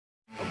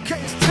Okay,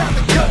 it's time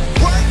to cut.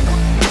 What?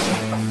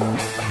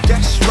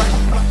 That's right.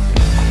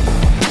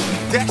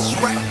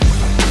 That's right.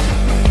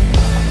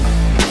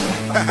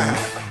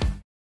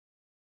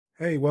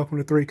 Hey, welcome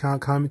to 3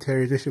 Count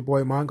Commentaries. It's your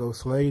boy Mongo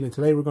Slade, and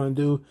today we're going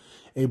to do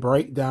a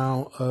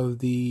breakdown of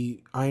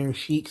the Iron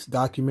Sheik's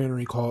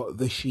documentary called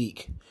The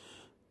Sheik.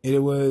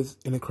 It was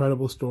an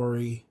incredible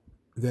story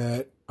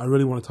that I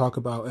really want to talk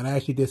about, and I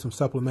actually did some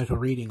supplemental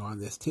reading on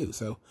this too.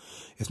 So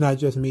it's not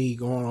just me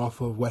going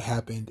off of what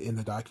happened in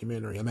the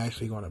documentary. I'm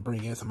actually going to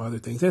bring in some other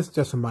things. It's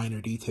just some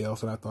minor details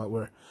that I thought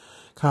were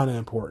kind of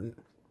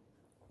important.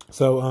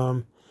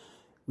 So,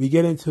 we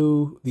get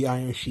into the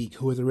Iron Sheik,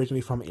 who was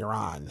originally from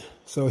Iran.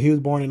 So he was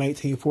born in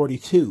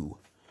 1942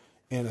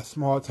 in a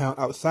small town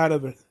outside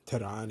of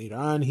Tehran,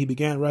 Iran. He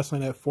began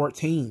wrestling at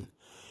 14.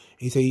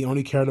 He said he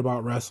only cared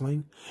about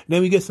wrestling. And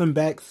then we get some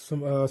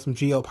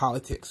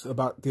geopolitics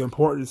about the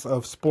importance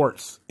of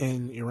sports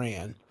in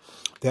Iran.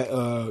 That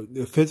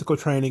the physical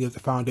training is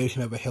the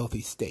foundation of a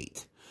healthy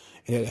state,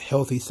 and a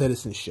healthy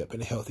citizenship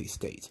in a healthy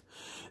state.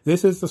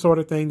 This is the sort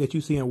of thing that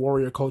you see in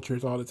warrior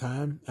cultures all the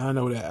time. I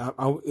know that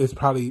it's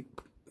probably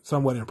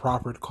somewhat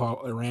improper to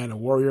call Iran a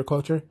warrior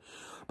culture,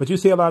 but you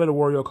see a lot of the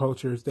warrior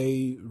cultures,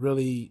 they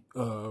really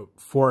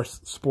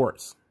force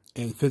sports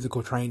and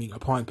physical training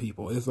upon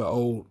people. It's an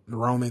old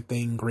Roman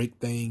thing, Greek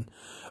thing.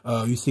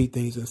 You see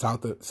things in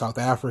South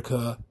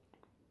Africa.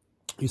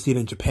 You see it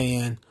in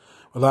Japan.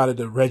 A lot of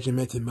the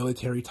regimented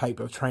military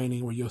type of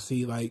training where you'll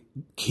see like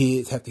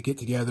kids have to get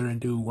together and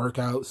do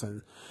workouts,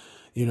 and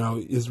you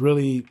know, it's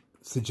really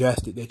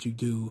suggested that you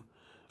do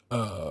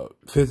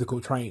physical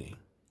training.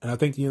 And I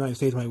think the United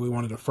States might be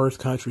one of the first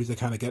countries that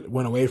kind of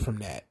went away from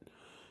that.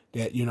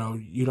 That, you know,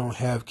 you don't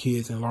have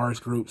kids in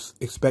large groups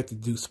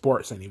expected to do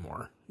sports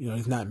anymore. You know,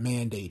 it's not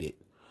mandated,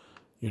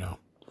 you know.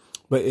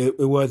 But it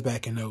was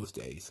back in those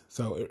days.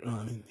 So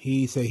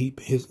he said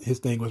his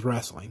thing was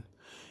wrestling.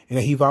 And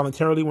that he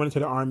voluntarily went into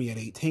the army at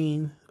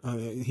 18.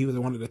 He was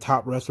one of the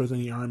top wrestlers in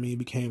the army. He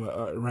became an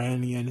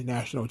Iranian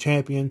national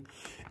champion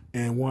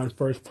and won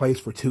first place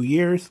for 2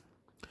 years.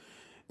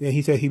 Then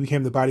he said he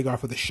became the bodyguard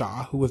for the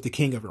Shah, who was the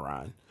king of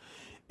Iran.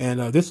 And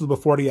this was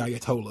before the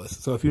Ayatollahs.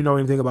 So if you know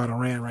anything about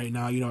Iran right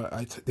now, you know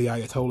the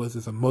Ayatollahs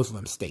is a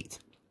Muslim state.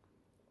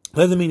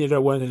 Doesn't mean that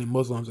there wasn't any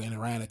Muslims in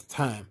Iran at the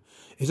time.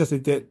 It's just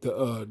that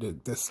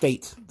the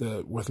state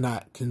was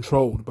not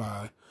controlled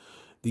by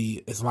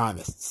the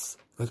Islamists.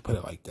 Let's put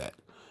it like that.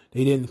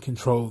 They didn't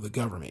control the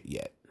government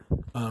yet.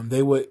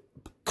 They would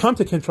come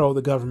to control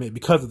the government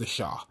because of the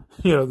Shah.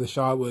 You know, the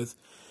Shah was...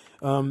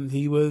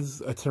 he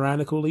was a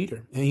tyrannical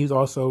leader, and he was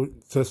also,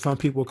 so some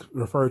people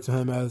refer to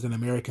him as an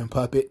American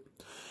puppet.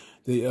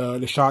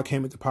 The Shah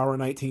came into power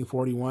in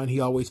 1941. He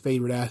always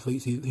favored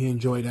athletes. He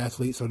enjoyed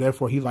athletes, so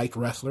therefore he liked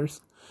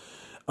wrestlers.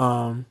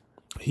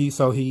 He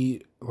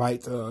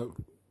liked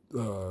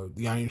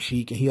the Iron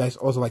Sheik, and he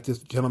also liked this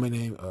gentleman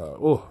named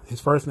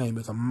his first name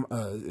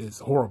is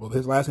horrible.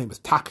 His last name is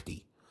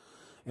Takhti,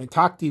 and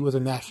Takhti was a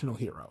national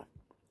hero.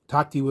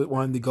 Takhti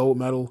won the gold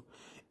medal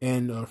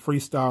in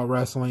freestyle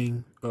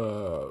wrestling,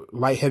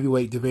 light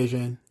heavyweight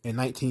division in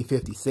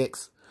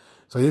 1956.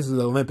 So this is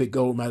an Olympic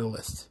gold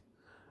medalist.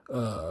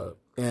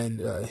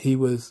 And he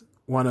was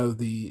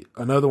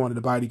another one of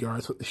the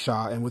bodyguards with the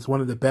Shah, and was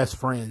one of the best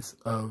friends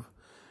of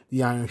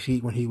the Iron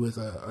Sheik when he was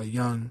a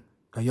young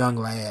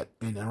lad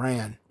in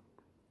Iran.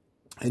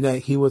 And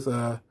that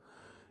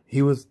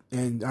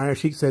and Iron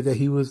Sheik said that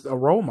he was a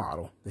role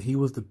model, that he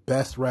was the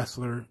best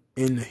wrestler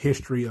in the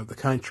history of the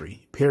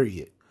country,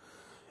 period.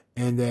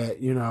 And that,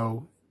 you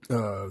know,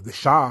 the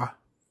Shah,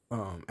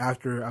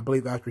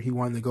 after he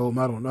won the gold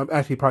medal, no,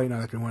 actually probably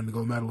not after he won the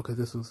gold medal, because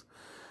this was,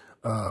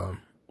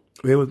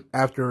 it was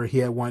after he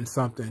had won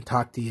something.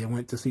 Takhti had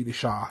went to see the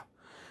Shah,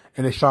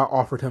 and the Shah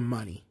offered him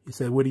money. He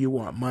said, "What do you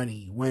want?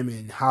 Money,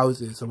 women,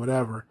 houses, or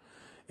whatever."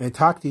 And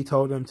Takhti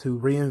told him to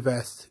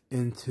reinvest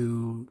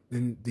into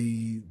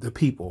the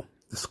people,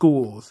 the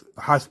schools,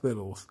 the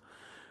hospitals,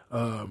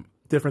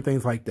 different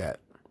things like that.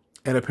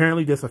 And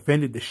apparently this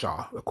offended the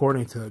Shah,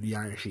 according to the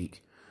Iron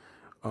Sheik,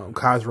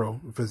 Khosrow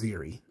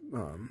Vaziri,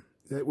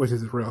 which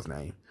is his real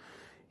name.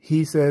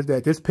 He says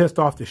that this pissed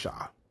off the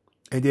Shah.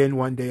 And then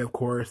one day, of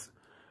course,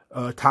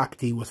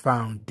 Takhti was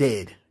found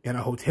dead in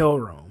a hotel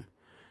room.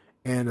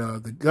 And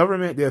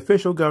the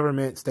official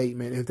government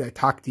statement is that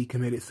Takhti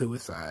committed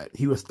suicide.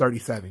 He was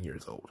 37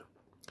 years old.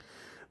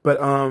 But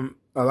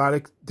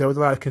there was a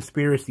lot of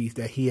conspiracies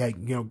that he had,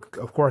 you know,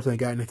 of course, they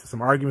gotten into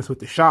some arguments with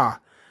the Shah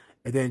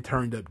and then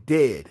turned up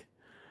dead.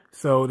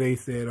 So they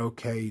said,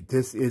 okay,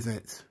 this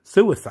isn't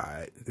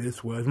suicide.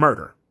 This was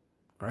murder,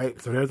 right?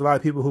 So there's a lot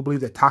of people who believe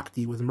that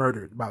Takhti was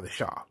murdered by the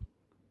Shah.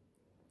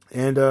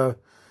 And,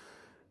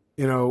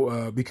 you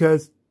know,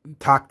 because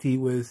Takhti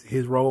was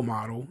his role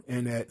model,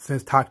 and that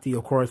since Takhti,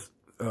 of course,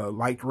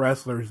 liked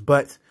wrestlers,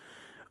 but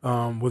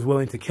was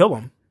willing to kill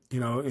him, you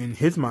know, in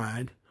his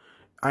mind,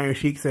 Iron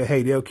Sheik said,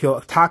 hey, they'll kill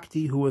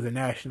Takhti, who was a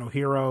national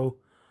hero,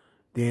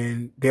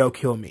 then they'll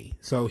kill me.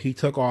 So he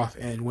took off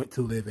and went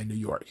to live in New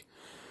York.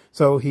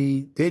 So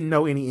he didn't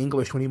know any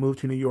English when he moved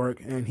to New York,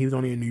 and he was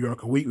only in New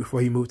York a week before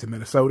he moved to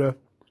Minnesota,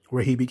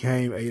 where he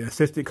became an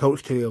assistant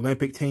coach to the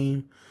Olympic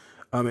team,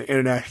 in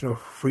international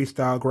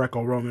freestyle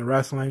Greco-Roman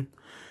wrestling.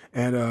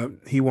 And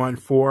he won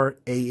 4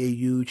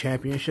 AAU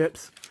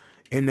championships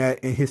in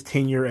his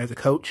tenure as a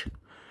coach.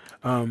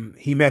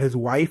 He met his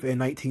wife in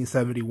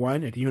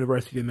 1971 at the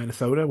University of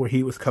Minnesota, where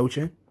he was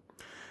coaching.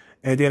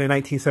 And then in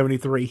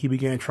 1973, he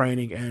began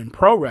training in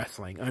pro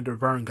wrestling under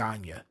Verne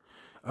Gagne.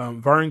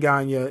 Verne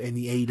Gagne in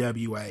the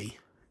AWA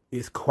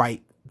is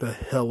quite the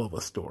hell of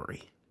a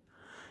story.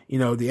 You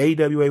know, the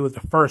AWA was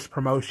the first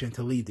promotion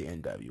to leave the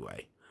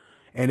NWA.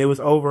 And it was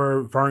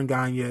over Verne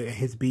Gagne and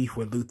his beef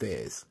with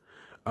Luthez.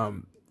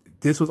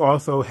 This was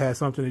also had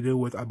something to do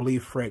with, I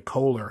believe, Fred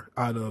Kohler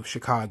out of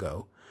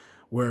Chicago,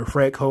 where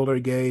Fred Kohler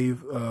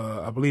gave,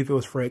 I believe it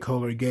was Fred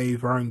Kohler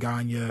gave Verne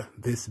Gagne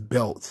this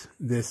belt,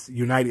 this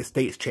United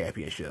States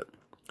Championship.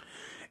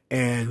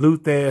 And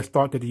Luthez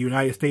thought that the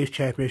United States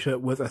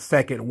Championship was a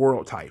second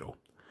world title.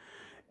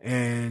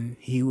 And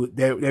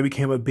there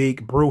became a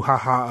big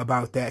brouhaha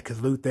about that, because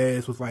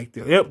Luthez was like,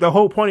 the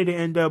whole point of the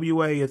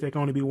NWA is there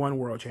can only be one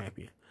world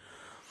champion.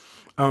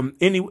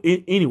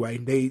 Anyway,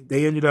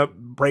 they ended up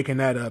breaking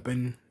that up,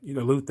 and, you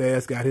know,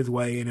 Luthez got his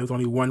way, and it was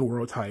only one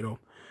world title.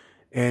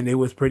 And it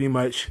was pretty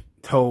much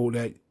told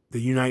that the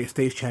United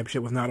States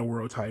Championship was not a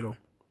world title.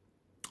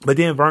 But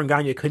then Verne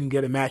Gagne couldn't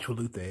get a match with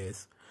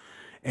Luthez.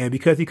 And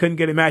because he couldn't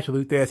get a match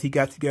with Luthez, he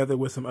got together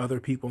with some other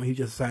people, and he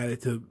just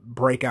decided to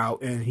break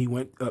out, and he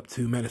went up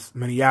to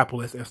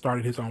Minneapolis and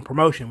started his own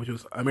promotion, which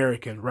was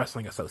American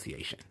Wrestling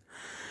Association.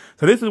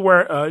 So this is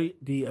where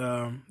the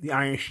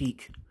Iron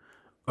Sheik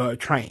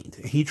trained.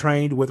 He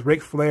trained with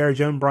Ric Flair,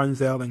 Jim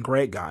Brunzell, and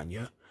Greg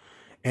Gagne.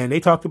 And they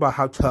talked about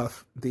how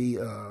tough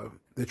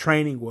the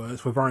training was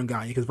for Verne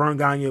Gagne, because Verne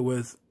Gagne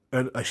was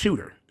a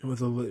shooter. It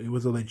was a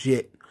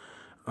legit,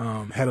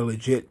 had a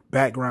legit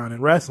background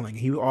in wrestling.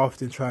 He would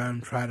often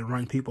try to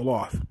run people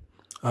off.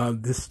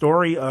 The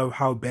story of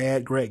how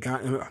bad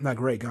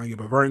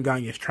Verne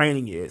Gagne's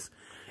training is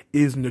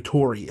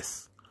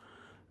notorious.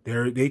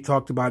 They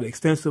talked about it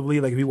extensively.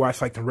 Like if you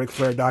watch like the Ric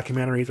Flair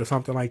documentaries or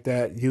something like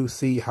that, you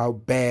see how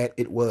bad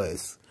it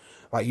was.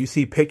 Like you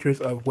see pictures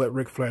of what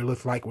Ric Flair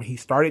looked like when he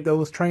started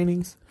those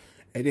trainings,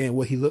 and then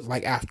what he looked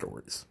like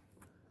afterwards.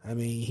 I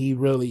mean, he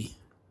really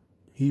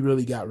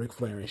got Ric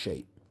Flair in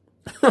shape.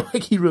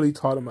 Like he really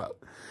taught him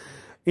up.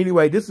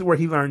 Anyway, this is where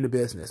he learned the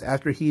business.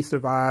 After he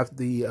survived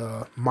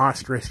the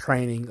monstrous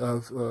training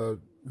of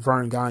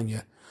Verne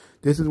Gagne,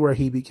 this is where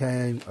he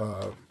became,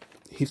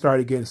 he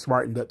started getting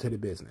smartened up to the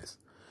business.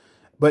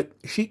 But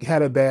Sheik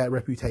had a bad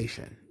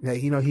reputation. Now,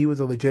 you know, he was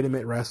a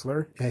legitimate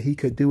wrestler, and he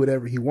could do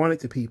whatever he wanted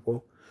to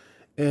people.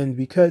 And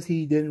because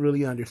he didn't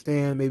really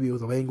understand, maybe it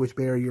was a language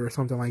barrier or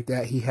something like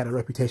that, he had a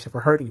reputation for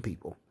hurting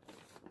people.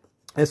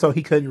 And so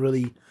he couldn't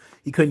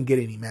get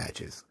any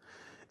matches.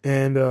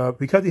 And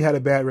because he had a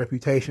bad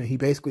reputation, he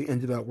basically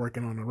ended up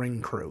working on the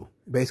ring crew.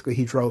 Basically,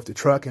 he drove the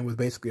truck and was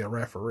basically a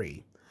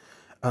referee.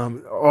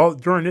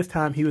 During this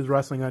time, he was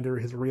wrestling under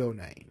his real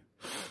name.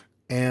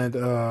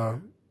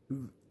 And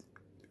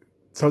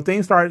so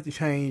things started to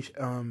change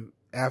in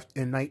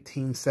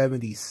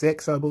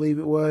 1976, I believe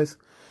it was.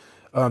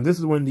 This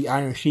is when the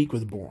Iron Sheik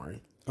was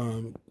born.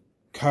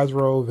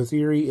 Khosrow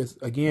Vaziri is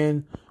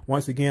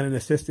once again an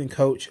assistant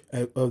coach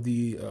of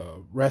the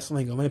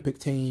wrestling Olympic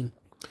team.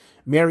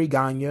 Mary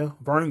Gagne,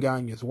 Verne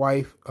Gagne's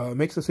wife,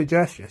 makes a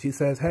suggestion. She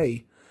says,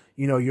 hey,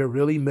 you know, you're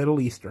really Middle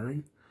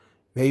Eastern.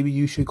 Maybe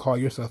you should call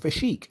yourself a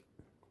Sheik.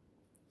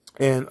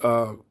 And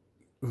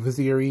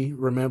Vaziri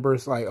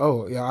remembers, like,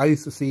 oh, yeah, I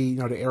used to see, you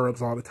know, the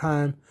Arabs all the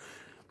time.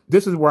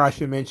 This is where I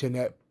should mention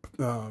that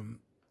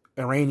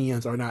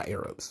Iranians are not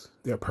Arabs.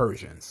 They're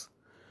Persians.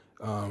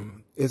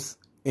 It's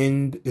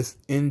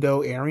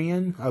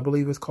Indo-Aryan, I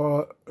believe it's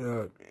called.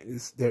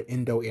 They're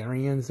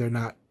Indo-Aryans. They're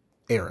not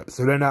Arabs.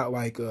 So they're not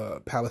like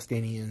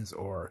Palestinians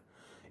or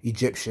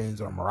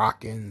Egyptians or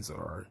Moroccans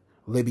or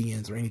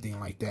Libyans or anything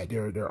like that.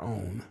 They're their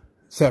own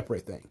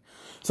separate thing.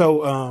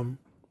 So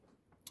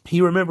he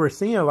remembers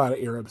seeing a lot of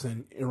Arabs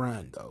in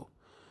Iran, though.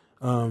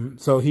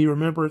 So he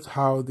remembers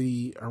how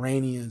the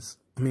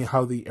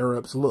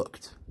Arabs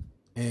looked.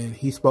 And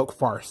he spoke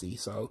Farsi,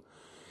 so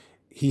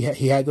he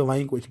had the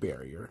language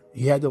barrier.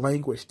 He had the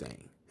language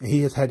thing. And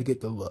he just had to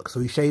get the look. So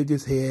he shaved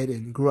his head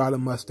and grew out a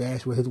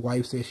mustache, where his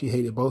wife said she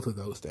hated both of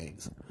those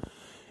things.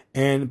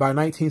 And by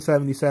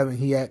 1977,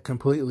 he had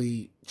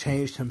completely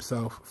changed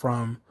himself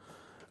from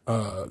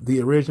the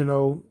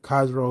original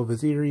Khosrow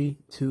Vaziri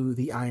to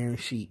the Iron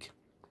Sheik.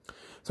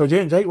 So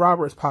Jake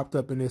Roberts popped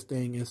up in this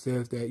thing and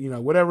says that, you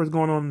know, whatever's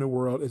going on in the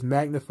world is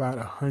magnified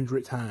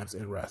 100 times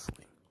in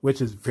wrestling,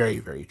 which is very,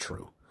 very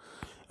true.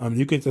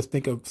 You can just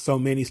think of so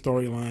many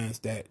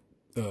storylines that,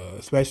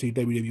 especially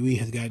WWE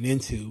has gotten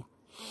into,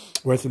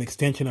 where it's an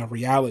extension of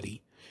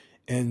reality.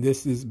 And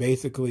this is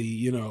basically,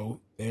 you know,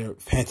 they're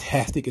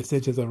fantastic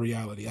extensions of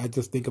reality. I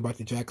just think about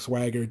the Jack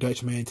Swagger,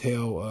 Dutch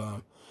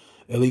Mantel,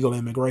 illegal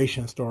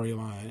immigration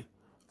storyline,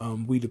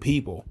 We the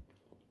People.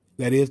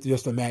 That is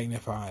just a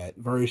magnified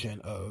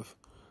version of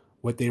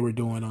what they were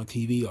doing on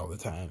TV all the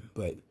time.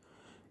 But,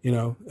 you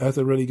know, that's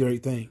a really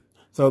great thing.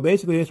 So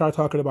basically, they start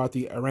talking about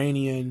the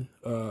Iranian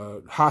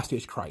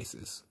hostage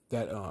crisis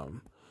that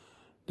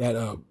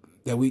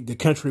the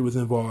country was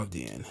involved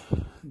in.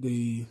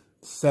 I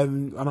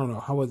don't know,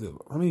 how was it?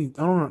 I don't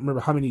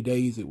remember how many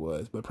days it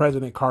was, but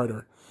President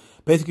Carter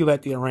basically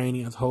let the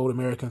Iranians hold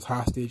Americans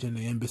hostage in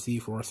the embassy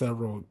for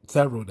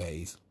several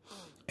days,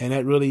 and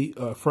that really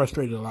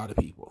frustrated a lot of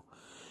people.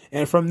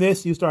 And from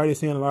this, you started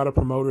seeing a lot of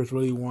promoters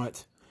really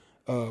want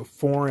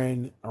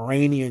foreign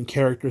Iranian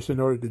characters in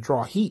order to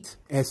draw heat.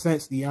 And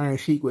since the Iron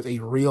Sheik was a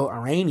real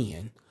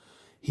Iranian,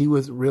 he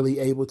was really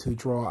able to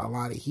draw a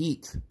lot of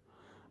heat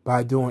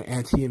by doing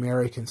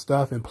anti-American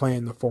stuff and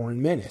playing the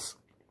foreign menace.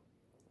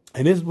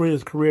 And this is where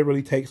his career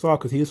really takes off,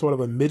 because he was sort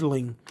of a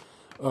middling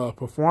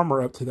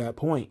performer up to that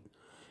point.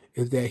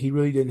 Is that he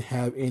really didn't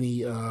have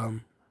any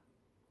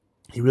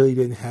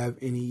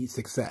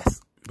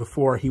success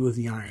before he was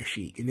the Iron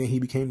Sheik, and then he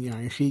became the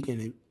Iron Sheik,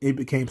 and it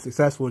became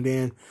successful. And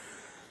then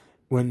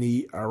when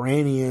the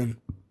Iranian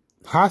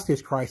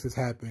hostage crisis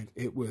happened,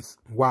 it was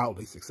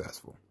wildly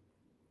successful.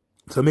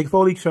 So Mick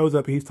Foley shows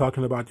up and he's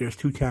talking about there's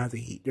two kinds of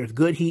heat. There's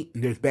good heat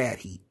and there's bad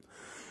heat.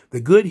 The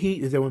good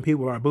heat is that when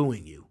people are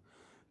booing you.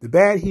 The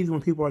bad heat is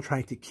when people are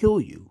trying to kill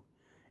you.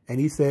 And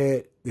he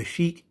said the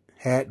Sheik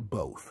had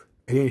both.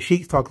 And then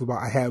Sheik talks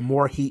about, I had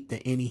more heat than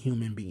any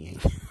human being.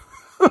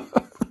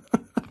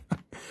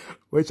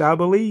 Which I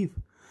believe.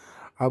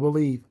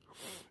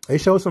 They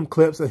showed some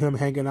clips of him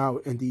hanging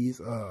out in these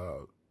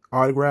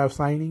autograph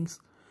signings.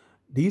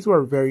 These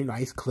were very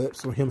nice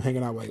clips of him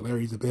hanging out with like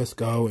Larry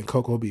Zbyszko and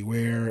Coco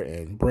Beware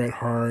and Bret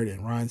Hart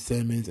and Ron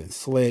Simmons and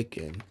Slick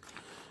and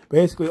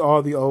basically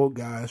all the old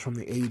guys from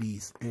the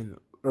 80s and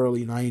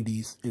early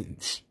 90s.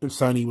 And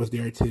Sonny was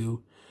there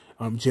too.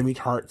 Jimmy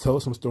Hart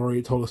told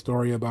a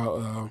story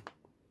about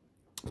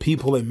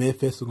people in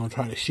Memphis were going to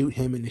try to shoot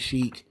him and the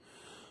Sheik.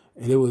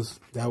 And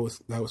that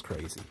was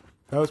crazy.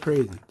 That was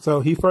crazy.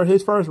 So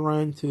his first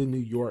run to New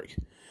York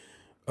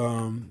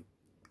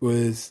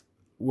was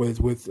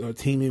with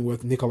teaming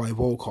with Nikolai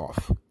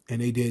Volkov,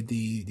 and they did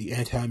the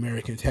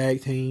anti-American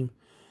tag team.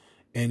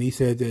 And he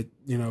said that,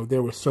 you know,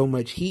 there was so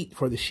much heat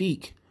for the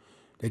Sheik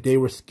that they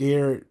were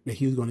scared that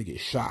he was going to get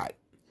shot.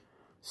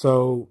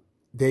 So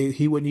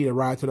he would need a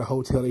ride to the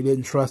hotel. They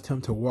didn't trust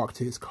him to walk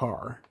to his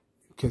car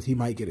because he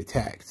might get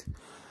attacked.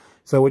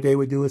 So what they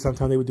would do is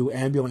sometimes they would do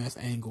ambulance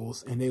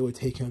angles, and they would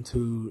take him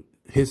to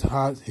his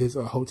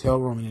hotel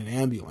room in an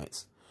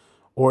ambulance,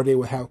 or they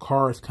would have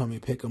cars come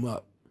and pick him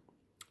up.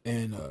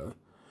 And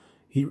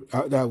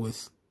that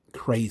was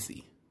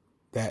crazy.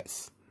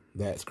 That's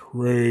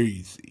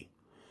crazy.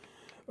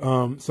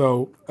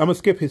 So I'm gonna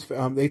skip his.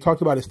 They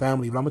talked about his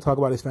family, but I'm gonna talk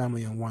about his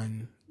family in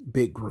one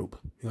big group.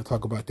 We'll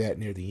talk about that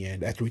near the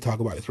end after we talk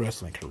about his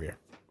wrestling career.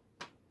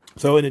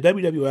 So in the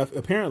WWF,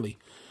 apparently,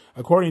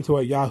 according to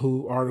a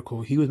Yahoo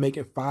article, he was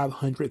making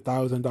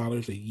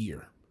 $500,000 a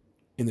year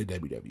in the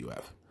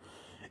WWF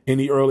in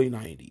the early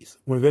 90s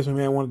when Vince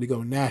McMahon wanted to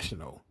go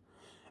national.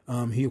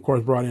 He, of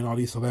course, brought in all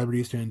these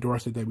celebrities to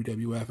endorse the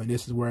WWF, and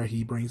this is where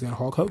he brings in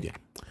Hulk Hogan.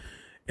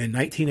 In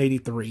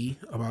 1983,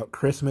 about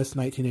Christmas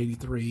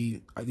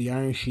 1983, the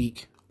Iron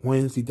Sheik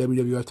wins the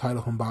WWF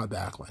title from Bob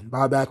Backlund.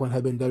 Bob Backlund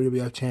had been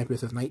WWF champion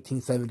since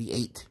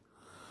 1978.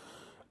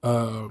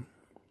 Bob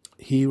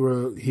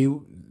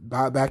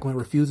Backlund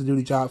refused to do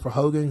the job for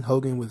Hogan.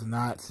 Hogan was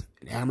not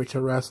an amateur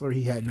wrestler.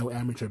 He had no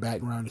amateur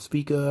background to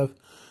speak of.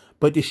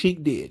 But the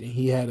Sheik did, and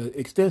he had an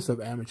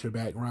extensive amateur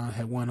background,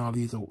 had won all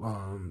these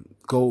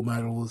gold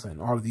medals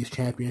and all of these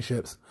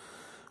championships.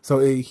 So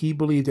he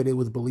believed that it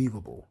was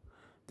believable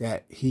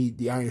that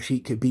the Iron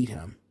Sheik could beat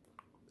him.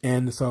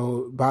 And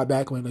so Bob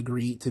Backlund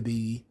agreed to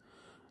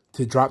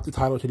drop the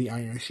title to the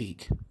Iron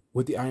Sheik,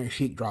 with the Iron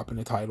Sheik dropping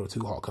the title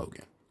to Hulk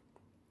Hogan.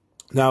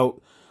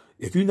 Now,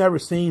 if you've never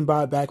seen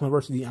Bob Backlund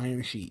versus the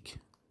Iron Sheik,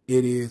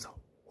 it is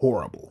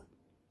horrible.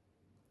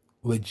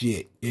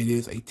 Legit. It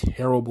is a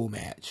terrible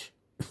match.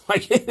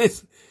 Like, it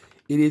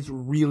is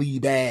really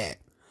bad.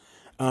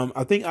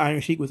 I think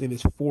Iron Sheik was in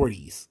his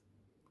 40s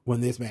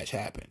when this match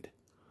happened.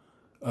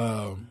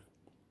 I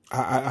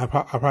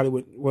probably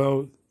would,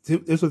 well,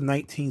 this was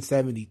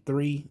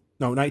 1983.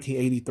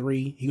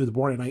 He was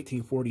born in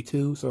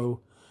 1942,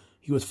 so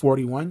he was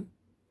 41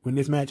 when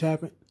this match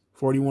happened.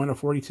 41 or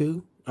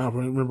 42. I don't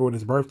remember when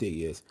his birthday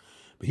is.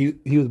 But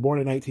he was born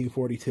in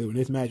 1942, and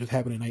this match was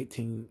happening in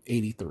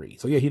 1983.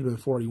 So yeah, he'd been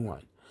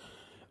 41.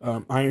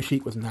 Iron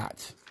Sheik was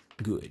not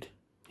good.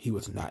 He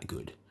was not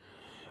good.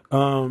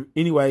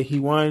 Anyway, he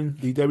won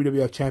the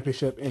WWF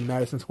Championship in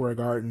Madison Square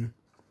Garden,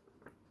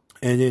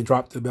 and then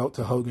dropped the belt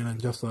to Hogan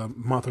just a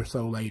month or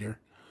so later.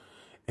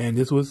 And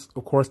this was,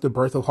 of course, the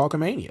birth of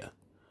Hulkamania.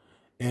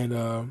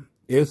 And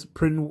it's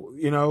pretty,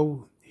 you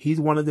know, he's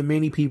one of the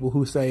many people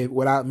who say,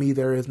 without me,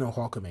 there is no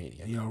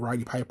Hulkamania. You know,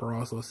 Roddy Piper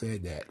also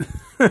said that.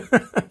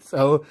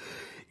 So,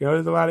 you know,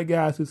 there's a lot of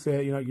guys who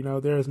said, you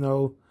know, there's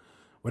no,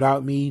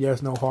 without me,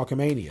 there's no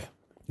Hulkamania.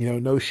 You know,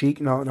 no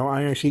Sheik, no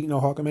Iron Sheik, no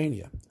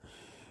Hulkamania.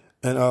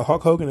 And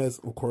Hulk Hogan has,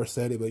 of course,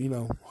 said it, but, you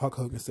know, Hulk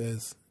Hogan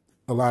says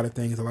a lot of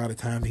things a lot of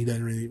times. He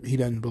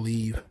doesn't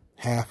believe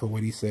half of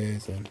what he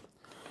says, and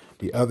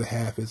the other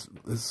half is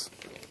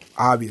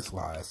Obvious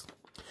lies.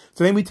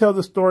 So then we tell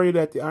the story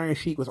that the Iron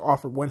Sheik was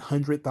offered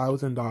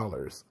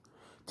 $100,000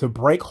 to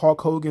break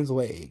Hulk Hogan's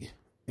leg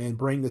and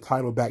bring the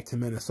title back to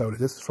Minnesota.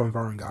 This is from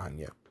Verne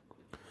Gagne.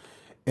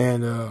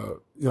 And,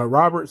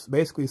 Roberts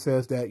basically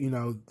says that,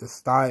 the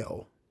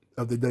style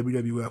of the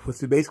WWF was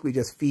to basically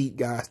just feed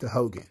guys to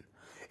Hogan.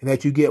 And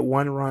that you get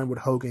one run with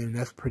Hogan, and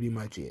that's pretty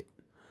much it.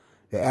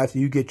 That after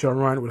you get your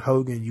run with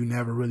Hogan, you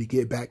never really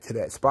get back to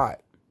that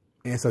spot.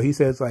 And so he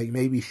says, like,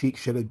 maybe Sheik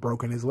should have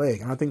broken his leg.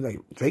 And I think, like,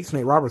 Jake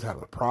Snake Roberts had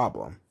a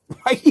problem.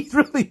 Like, he's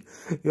really,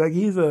 like,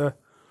 he's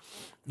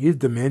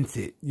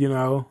demented,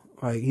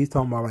 Like, he's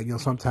talking about, like,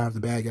 sometimes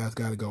the bad guys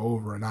got to go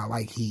over and not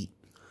like heat.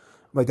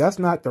 Like, that's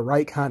not the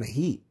right kind of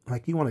heat.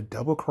 Like, you want to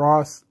double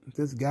cross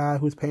this guy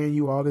who's paying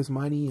you all this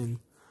money and,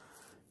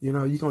 you're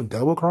going to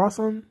double cross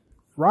him?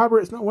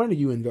 Roberts, no wonder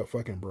you ended up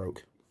fucking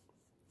broke.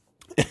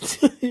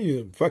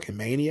 You fucking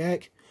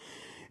maniac.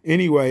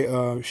 Anyway,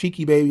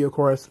 Sheiky Baby, of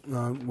course,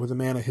 was a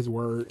man of his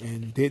word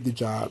and did the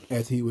job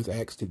as he was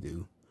asked to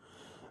do.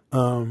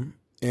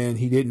 And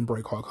he didn't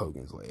break Hulk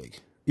Hogan's leg,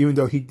 even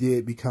though he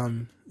did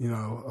become,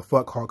 a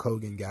fuck Hulk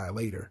Hogan guy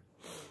later.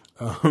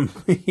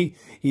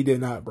 He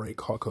did not break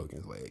Hulk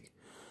Hogan's leg.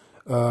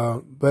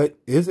 But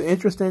it's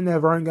interesting that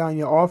Verne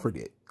Gagne offered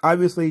it.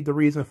 Obviously, the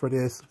reason for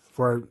this,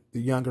 for the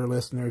younger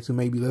listeners who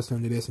may be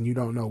listening to this and you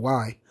don't know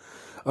why,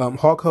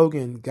 Hulk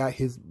Hogan got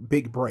his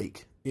big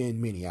break in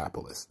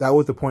Minneapolis. That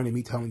was the point of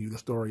me telling you the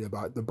story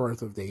about the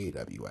birth of the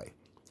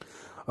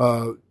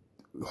AWA.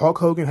 Hulk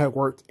Hogan had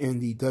worked in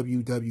the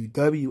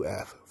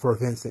WWF for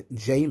Vincent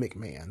J.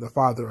 McMahon, the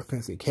father of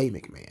Vincent K.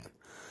 McMahon.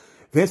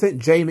 Vincent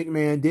J.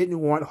 McMahon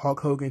didn't want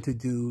Hulk Hogan to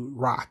do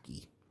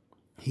Rocky.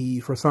 He,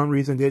 for some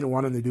reason, didn't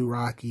want him to do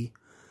Rocky.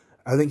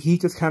 I think he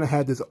just kind of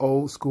had this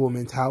old school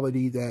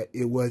mentality that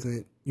it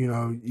wasn't, you're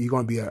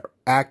going to be an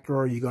actor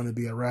or you're going to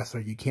be a wrestler.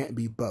 You can't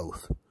be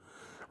both.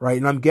 Right?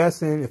 And I'm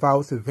guessing, if I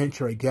was to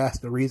venture a guess,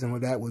 the reason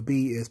what that would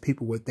be is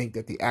people would think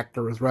that the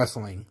actor is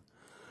wrestling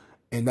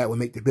and that would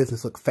make the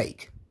business look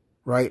fake.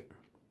 Right?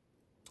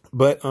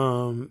 But,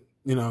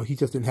 he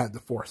just didn't have the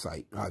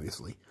foresight,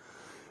 obviously.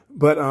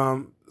 But,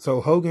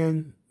 so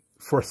Hogan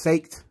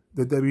forsaked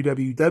the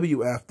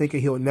WWF thinking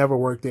he'll never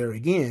work there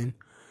again.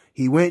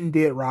 He went and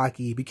did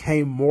Rocky,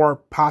 became more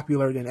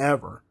popular than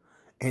ever.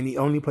 And the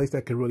only place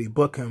that could really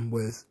book him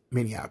was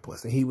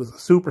Minneapolis. And he was a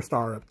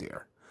superstar up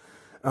there.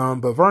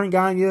 But Verne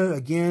Gagne,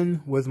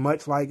 again, was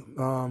much like,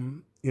 Luthez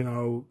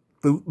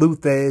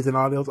and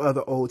all those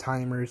other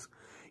old-timers.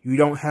 You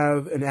don't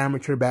have an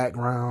amateur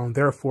background.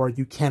 Therefore,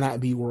 you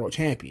cannot be world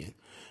champion.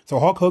 So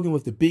Hulk Hogan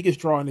was the biggest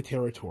draw in the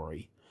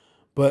territory,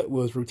 but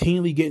was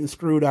routinely getting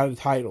screwed out of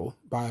the title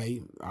by,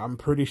 I'm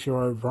pretty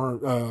sure,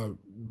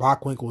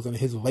 Bockwinkel was in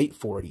his late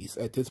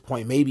 40s at this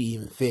point, maybe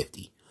even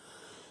 50,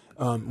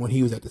 when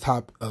he was at the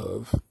top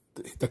of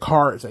the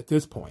cards at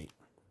this point.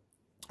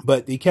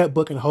 But they kept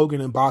booking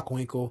Hogan and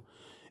Bockwinkel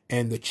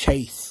and the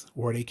Chase,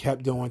 where they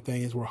kept doing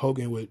things where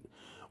Hogan would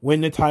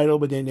win the title,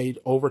 but then they'd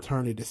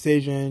overturn the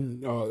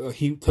decision.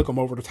 He took him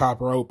over the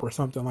top rope or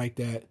something like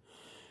that.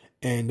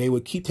 And they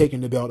would keep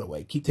taking the belt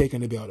away,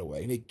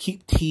 And they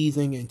keep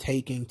teasing and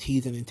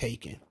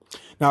taking.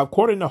 Now,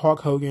 according to Hulk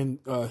Hogan,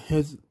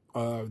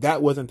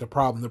 that wasn't the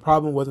problem. The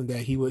problem wasn't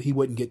that he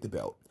wouldn't get the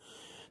belt.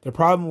 The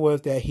problem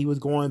was that he was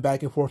going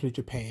back and forth to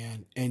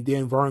Japan, and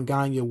then Verne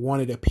Gagne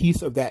wanted a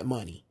piece of that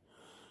money.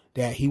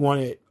 That he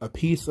wanted a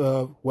piece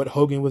of what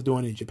Hogan was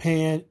doing in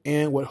Japan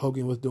and what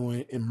Hogan was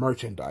doing in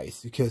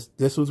merchandise. Because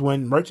this was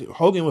when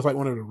Hogan was like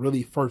one of the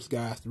really first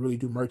guys to really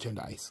do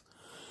merchandise.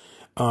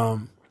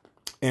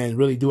 And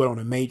really do it on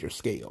a major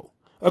scale.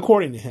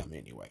 According to him,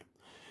 anyway.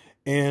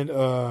 And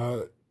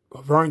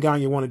Verne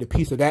Gagne wanted a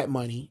piece of that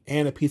money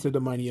and a piece of the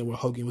money of what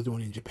Hogan was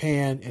doing in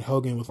Japan. And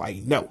Hogan was like,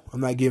 no,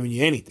 I'm not giving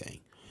you anything.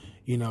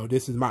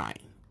 This is mine.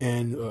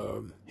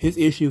 And his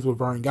issues with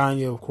Verne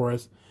Gagne, of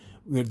course,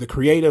 the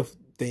creative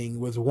thing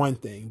was one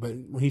thing, but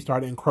when he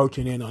started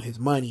encroaching in on his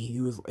money,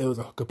 it was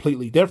a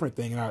completely different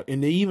thing.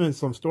 And even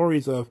some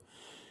stories of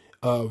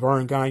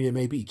Verne Gagne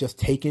maybe just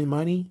taking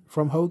money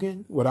from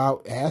Hogan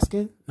without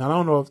asking. Now, I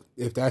don't know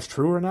if that's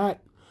true or not,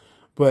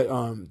 but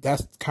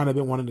that's kind of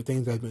been one of the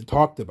things that's been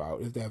talked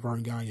about, is that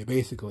Verne Gagne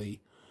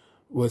basically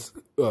was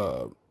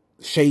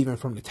shaving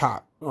from the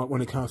top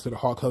when it comes to the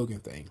Hulk Hogan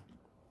thing.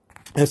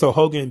 And so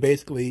Hogan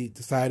basically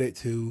decided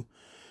to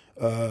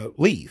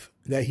leave,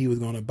 that he was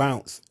going to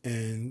bounce,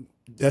 and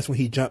that's when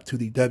he jumped to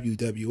the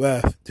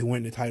WWF to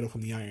win the title from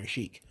the Iron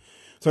Sheik.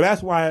 So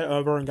that's why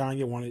Verne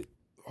Gagne wanted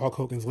Hulk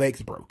Hogan's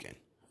legs broken,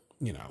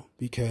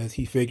 because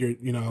he figured,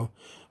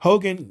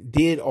 Hogan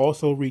did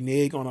also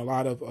renege on a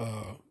lot of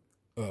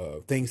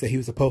things that he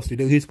was supposed to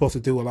do. He was supposed to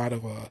do a lot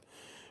of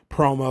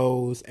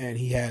promos, and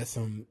he had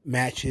some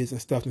matches and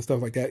stuff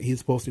like that he was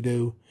supposed to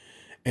do.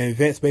 And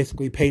Vince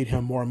basically paid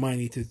him more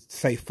money to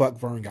say, fuck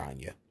Verne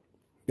Gagne,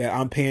 that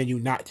I'm paying you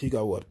not to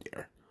go up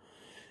there.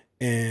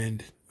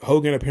 And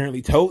Hogan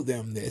apparently told the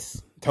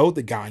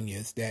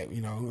Gagnes that,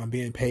 I'm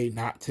being paid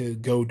not to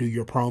go do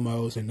your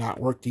promos and not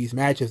work these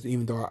matches,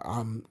 even though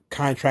I'm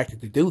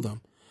contracted to do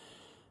them.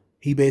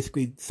 he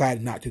basically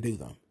decided not to do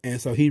them.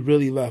 And so he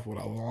really left with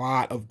a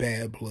lot of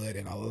bad blood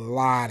and a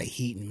lot of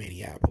heat in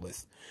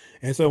Minneapolis.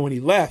 And so when he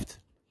left,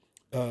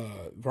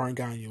 Vern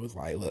Gagne was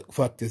like, look,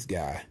 fuck this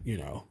guy, you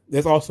know.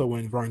 That's also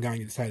when Vern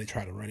Gagne decided to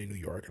try to run in New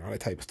York and all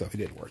that type of stuff. It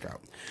didn't work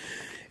out.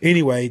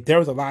 Anyway, there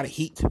was a lot of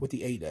heat with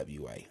the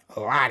AWA. A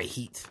lot of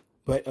heat.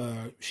 But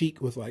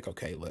Sheik was like,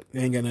 okay, look, it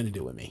ain't got nothing to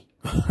do with me.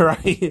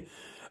 Right?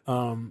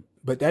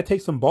 But that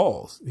takes some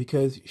balls,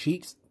 because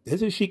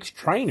this is Sheik's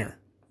trainer.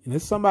 And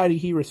this is somebody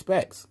he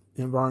respects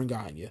in Vern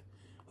Gagne,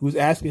 who's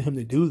asking him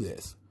to do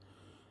this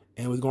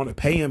and was going to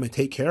pay him and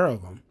take care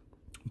of him.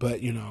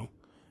 But, you know,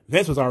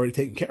 Vince was already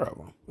taking care of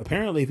him.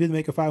 Apparently, if he's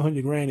making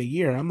 $500,000 a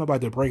year, I'm not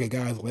about to break a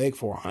guy's leg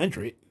for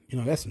 100. You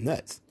know, that's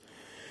nuts.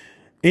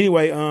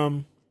 Anyway,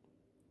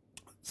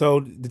 so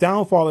the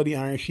downfall of the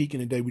Iron Sheik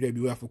in the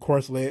WWF, of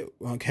course,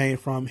 came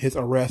from his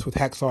arrest with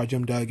Hacksaw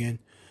Jim Duggan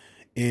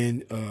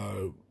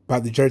by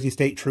the Jersey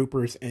State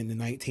Troopers in the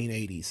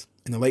 1980s,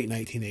 in the late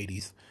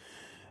 1980s.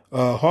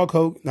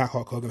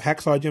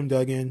 Hacksaw Jim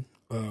Duggan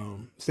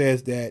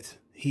says that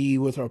he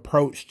was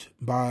approached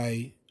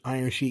by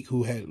Iron Sheik,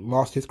 who had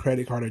lost his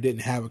credit card or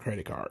didn't have a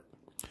credit card.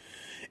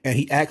 And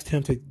he asked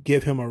him to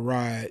give him a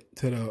ride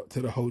to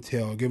the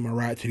hotel, give him a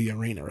ride to the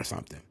arena or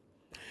something.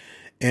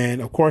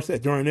 And of course,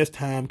 during this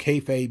time,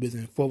 kayfabe is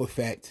in full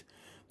effect.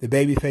 The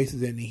baby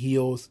faces and the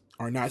heels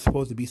are not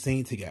supposed to be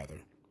seen together.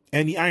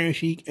 And the Iron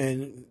Sheik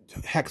and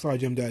Hacksaw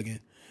Jim Duggan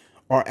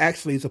are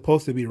actually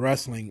supposed to be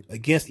wrestling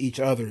against each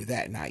other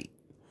that night.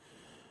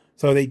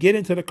 So they get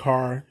into the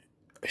car.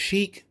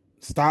 Sheik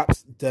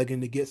stops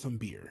Duggan to get some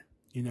beer.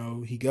 You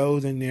know, he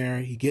goes in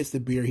there, he gets the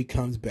beer, he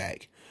comes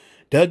back.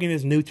 Duggan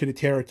is new to the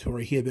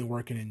territory. He had been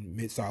working in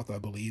Mid-South, I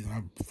believe, and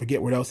I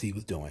forget what else he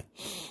was doing.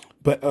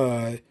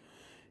 But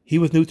he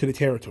was new to the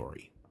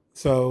territory.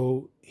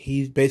 So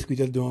he's basically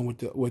just doing what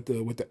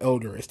the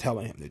elder is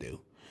telling him to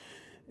do.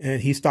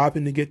 And he's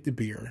stopping to get the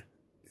beer.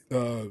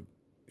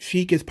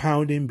 Sheik is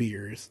pounding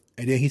beers.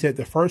 And then he said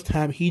the first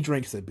time he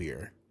drinks a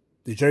beer,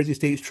 the Jersey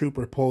State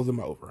Trooper pulls him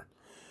over.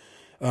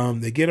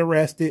 They get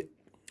arrested.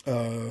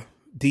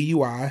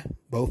 DUI,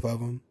 both of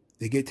them.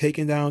 They get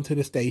taken down to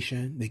the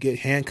station. They get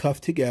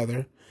handcuffed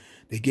together.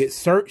 They get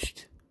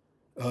searched.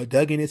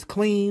 Duggan is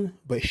clean,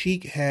 but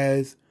Sheik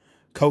has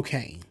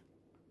cocaine.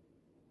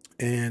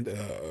 And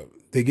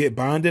they get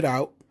bonded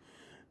out.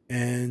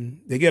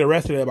 And they get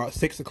arrested at about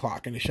 6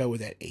 o'clock, and the show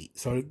was at 8.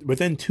 So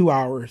within 2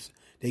 hours,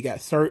 they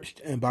got searched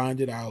and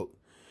bonded out.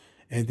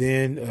 And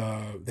then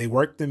they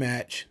worked the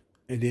match.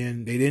 And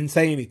then they didn't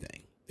say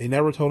anything. They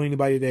never told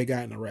anybody they had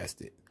gotten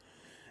arrested.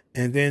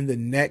 And then the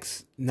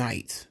next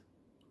night,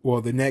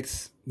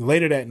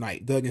 later that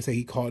night, Duggan said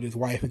he called his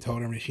wife and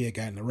told her that she had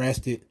gotten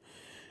arrested.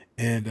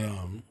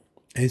 And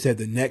he said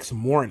the next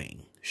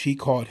morning, she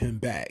called him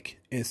back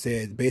and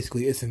said,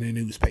 basically, it's in the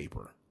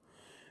newspaper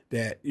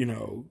that, you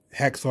know,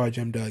 Hacksaw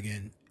Jim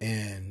Duggan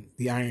and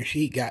the Iron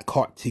Sheik got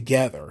caught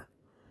together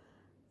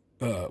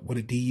with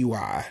a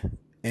DUI.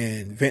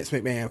 And Vince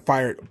McMahon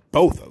fired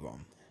both of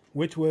them,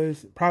 which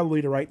was probably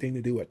the right thing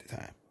to do at the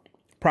time.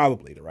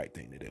 Probably the right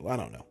thing to do. I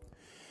don't know.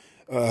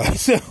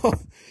 So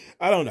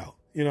I don't know.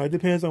 You know, it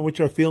depends on what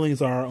your feelings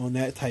are on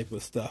that type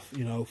of stuff.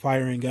 You know,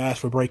 firing guys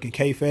for breaking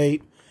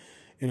kayfabe.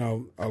 You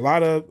know, a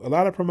lot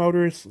of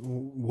promoters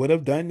would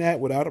have done that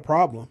without a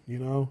problem. You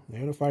know, they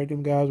would have fired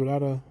them guys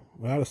without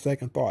a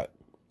second thought.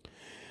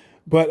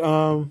 But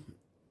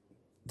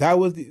that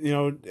was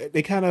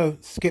they kind of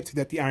skipped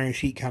that the Iron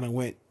Sheik kind of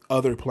went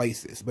other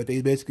places, but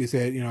they basically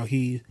said, you know,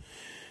 he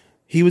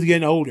was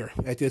getting older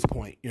at this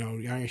point. You know,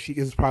 the Iron Sheik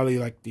is probably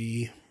like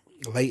the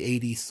late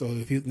 80s. So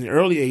if he was in the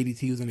early 80s,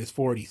 he was in his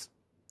 40s.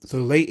 So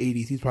the late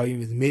 80s, he's probably in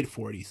his mid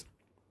 40s.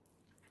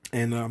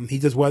 And he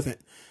just wasn't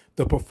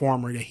the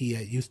performer that he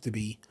had used to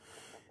be.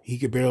 He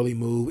could barely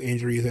move.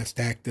 Injuries had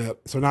stacked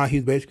up. So now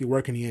he's basically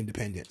working the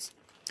independents.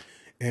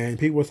 And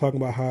people were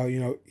talking about how, you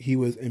know, he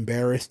was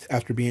embarrassed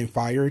after being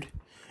fired.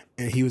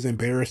 And he was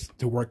embarrassed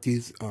to work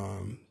these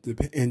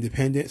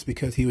independents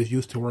because he was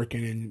used to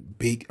working in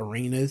big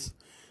arenas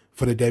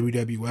for the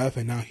WWF.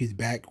 And now he's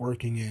back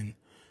working in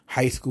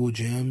high school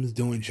gyms,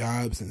 doing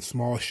jobs and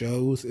small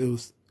shows. It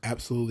was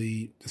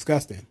absolutely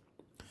disgusting.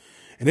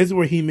 And this is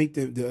where he met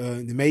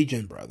the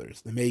Magan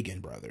brothers.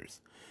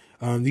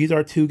 These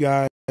are two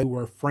guys who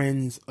were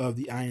friends of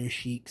the Iron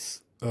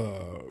Sheik's,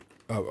 of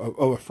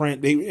a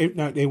friend.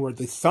 They were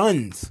the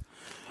sons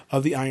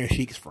of the Iron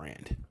Sheik's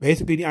friend.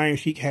 Basically, the Iron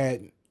Sheik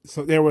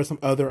there were some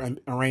other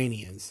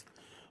Iranians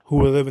who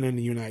were living in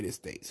the United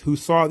States who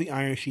saw the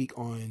Iron Sheik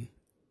on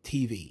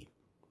TV.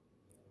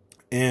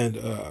 And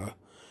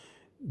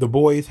the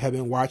boys have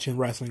been watching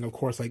wrestling, of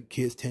course, like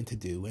kids tend to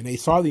do. And they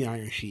saw the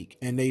Iron Sheik,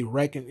 and they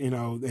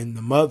and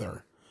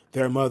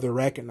their mother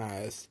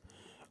recognized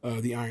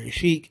the Iron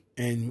Sheik,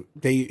 and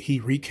he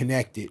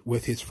reconnected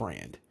with his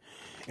friend.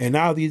 And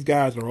now these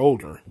guys are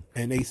older,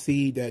 and they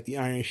see that the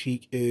Iron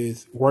Sheik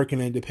is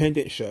working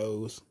independent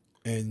shows,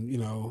 and, you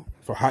know,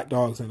 for hot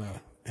dogs and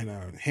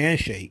a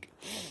handshake.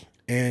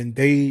 And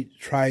they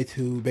try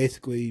to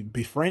basically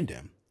befriend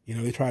him. You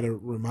know, they try to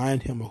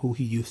remind him of who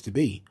he used to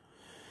be.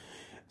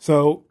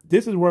 So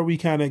this is where we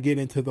kind of get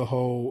into the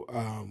whole,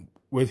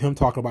 with him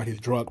talking about his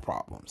drug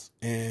problems.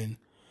 And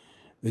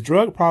the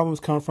drug problems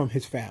come from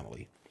his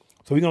family.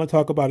 So we're going to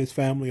talk about his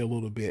family a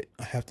little bit.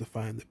 I have to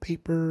find the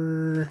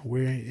paper.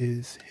 Where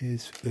is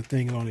the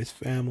thing on his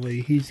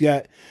family? He's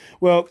got,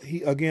 well,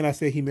 I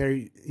said he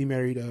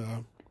married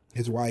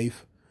his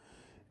wife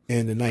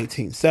in the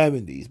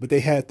 1970s, but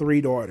they had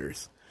 3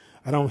 daughters.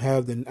 I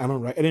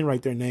didn't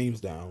write their names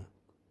down.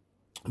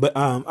 But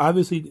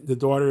obviously the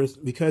daughters,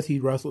 because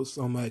he wrestled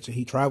so much and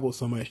he traveled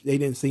so much, they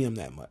didn't see him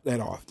that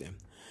often.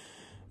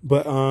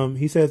 But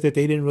he says that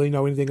they didn't really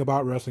know anything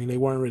about wrestling. They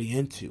weren't really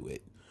into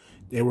it.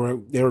 They were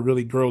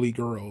really girly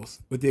girls,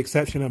 with the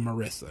exception of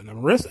Marissa. Now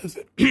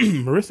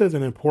Marissa is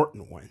an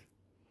important one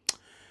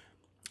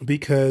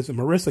because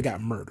Marissa got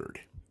murdered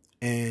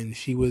and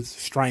she was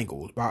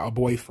strangled by a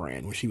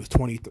boyfriend when she was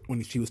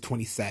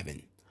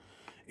 27.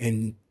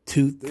 And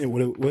it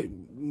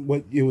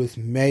was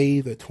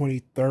May the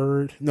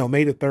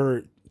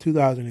 3rd,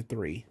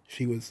 2003.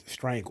 She was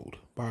strangled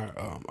by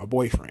a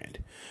boyfriend,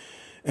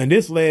 and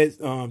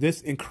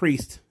this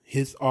increased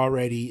his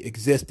already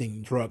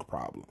existing drug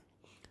problem.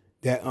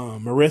 That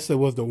Marissa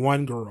was the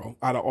one girl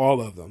out of all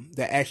of them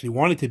that actually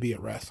wanted to be a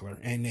wrestler,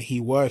 and that he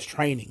was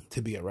training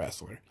to be a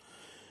wrestler,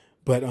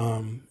 but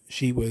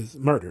she was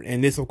murdered,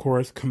 and this of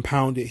course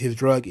compounded his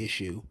drug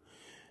issue.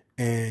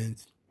 And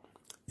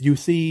you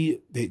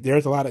see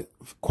there's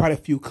quite a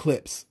few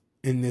clips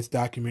in this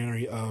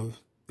documentary of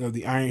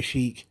the Iron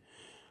Sheik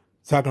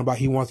talking about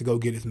he wants to go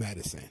get his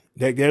medicine.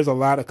 There's a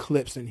lot of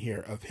clips in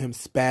here of him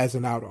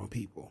spazzing out on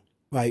people,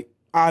 like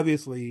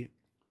obviously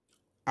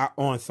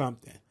on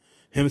something.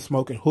 Him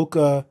smoking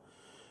hookah.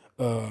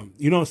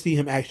 You don't see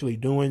him actually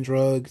doing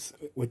drugs,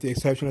 with the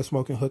exception of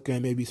smoking hookah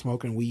and maybe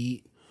smoking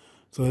weed.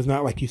 So it's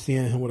not like you're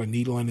seeing him with a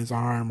needle in his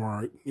arm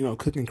or,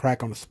 cooking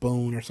crack on a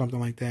spoon or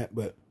something like that.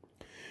 But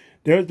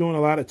they're doing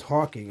a lot of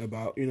talking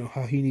about,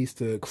 how he needs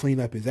to clean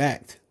up his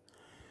act.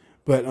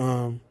 But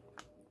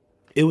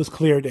it was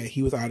clear that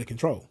he was out of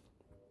control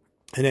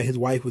and that his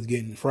wife was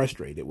getting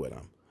frustrated with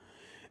him.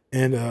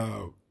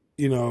 And,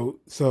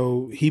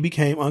 so he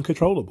became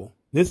uncontrollable.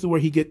 This is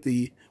where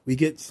we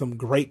get some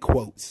great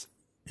quotes.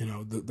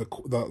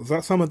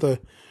 Some of the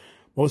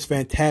most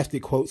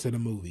fantastic quotes of the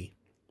movie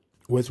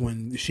was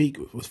when the Sheik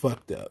was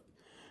fucked up.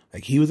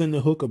 Like, he was in the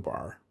hookah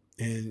bar,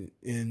 and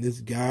this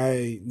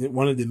guy,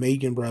 one of the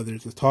Megan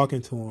brothers, was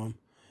talking to him,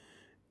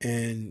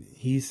 and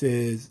he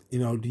says,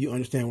 do you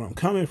understand where I'm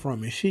coming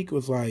from? And Sheik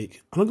was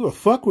like, I don't give a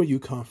fuck where you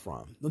come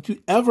from. Don't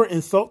you ever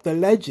insult the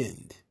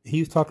legend. He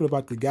was talking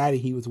about the guy that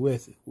he was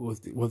with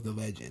was the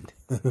legend.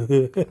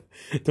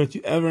 Don't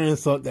you ever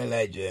insult the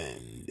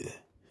legend.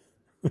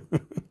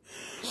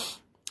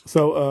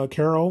 So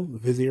Carol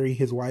Viziri,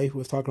 his wife,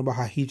 was talking about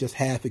how he just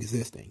half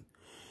existing.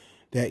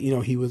 That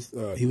he was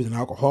an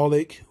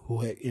alcoholic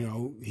who had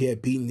he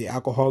had beaten the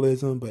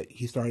alcoholism, but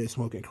he started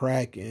smoking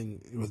crack and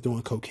was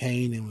doing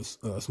cocaine and was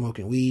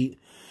smoking weed.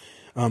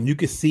 You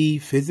could see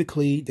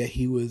physically that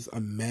he was a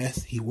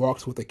mess. He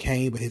walks with a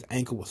cane, but his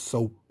ankle was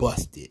so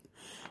busted.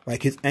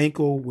 Like, his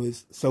ankle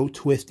was so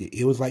twisted.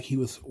 It was like he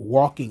was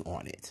walking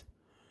on it.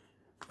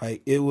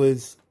 Like, it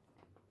was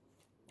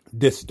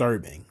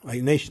disturbing.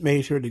 Like, they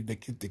made sure to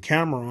get the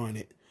camera on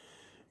it,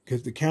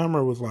 because the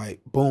camera was like,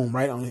 boom,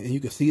 right on it. And you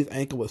could see his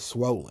ankle was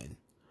swollen.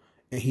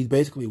 And he's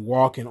basically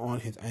walking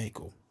on his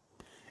ankle.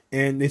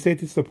 And they said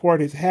to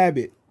support his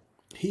habit,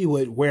 he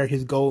would wear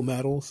his gold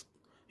medals.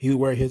 He would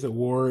wear his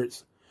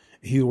awards.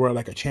 He would wear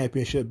like a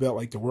championship belt,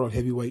 like the world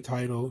heavyweight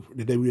title,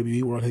 the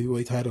WWE world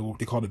heavyweight title, what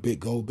they call the big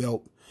gold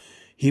belt.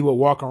 He would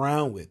walk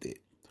around with it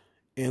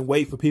and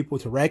wait for people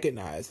to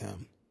recognize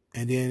him.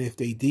 And then if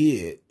they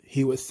did,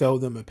 he would sell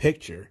them a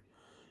picture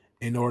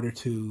in order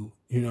to,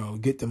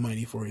 get the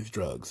money for his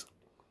drugs.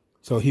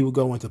 So he would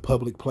go into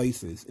public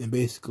places and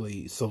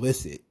basically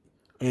solicit.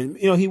 And,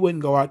 he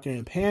wouldn't go out there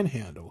and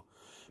panhandle,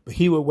 but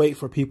he would wait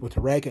for people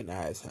to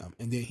recognize him.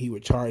 And then he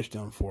would charge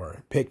them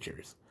for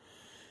pictures.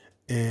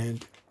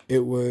 And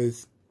it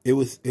was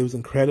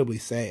incredibly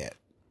sad.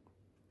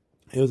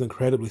 It was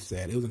incredibly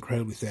sad.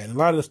 And a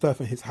lot of the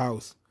stuff in his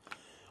house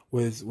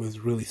was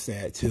really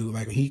sad too.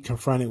 Like, he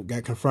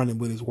got confronted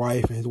with his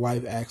wife, and his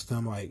wife asked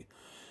him, like,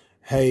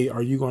 hey,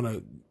 are you going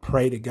to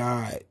pray to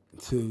God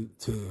to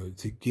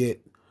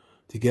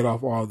get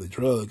off all the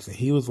drugs? And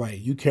he was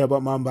like, you care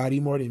about my body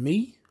more than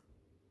me?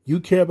 You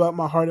care about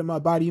my heart and my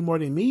body more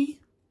than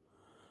me?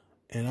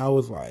 And I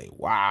was like,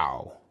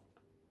 wow.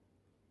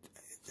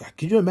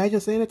 Could you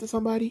imagine saying that to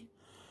somebody?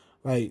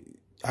 Like,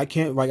 I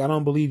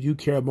don't believe you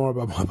care more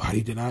about my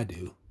body than I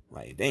do.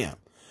 Like, damn.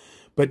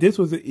 But this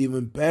was an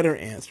even better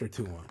answer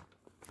to him,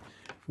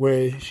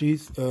 where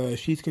she's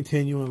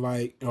continuing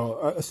like,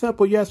 a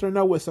simple yes or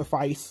no would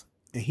suffice.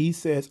 And he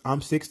says, I'm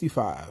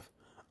 65.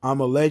 I'm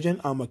a legend.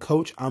 I'm a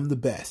coach. I'm the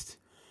best.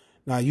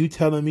 Now, you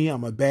telling me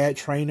I'm a bad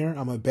trainer,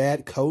 I'm a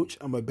bad coach,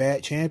 I'm a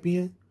bad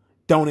champion?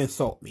 Don't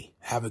insult me.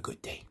 Have a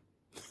good day.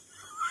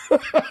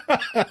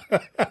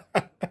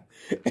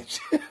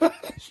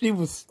 She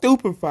was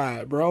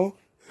stupefied, bro.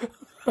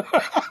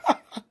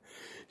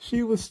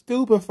 She was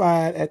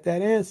stupefied at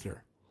that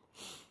answer.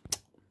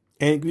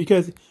 And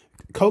because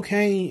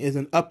cocaine is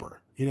an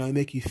upper, you know,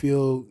 it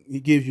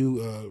gives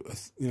you,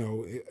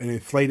 an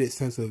inflated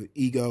sense of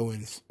ego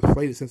and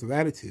inflated sense of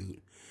attitude.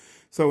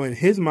 So in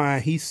his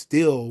mind, he's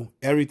still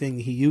everything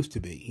he used to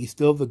be. He's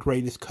still the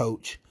greatest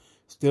coach,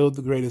 still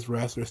the greatest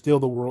wrestler, still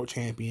the world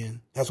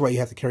champion. That's why he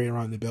has to carry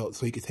around the belt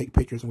so he can take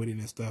pictures with it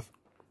and stuff.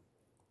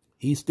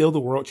 He's still the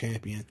world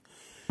champion.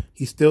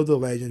 He's still the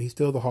legend. He's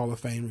still the Hall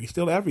of Famer. He's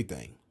still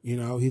everything. You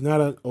know, he's not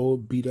an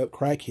old beat up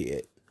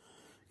crackhead.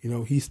 You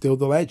know, he's still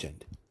the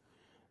legend.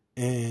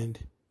 And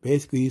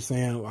basically he's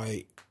saying,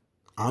 like,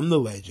 I'm the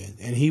legend.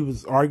 And he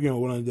was arguing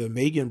with one of the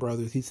Megan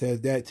brothers. He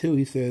says that too.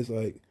 He says,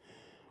 like,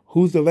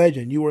 who's the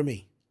legend? You or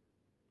me?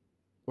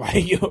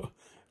 Like,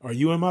 are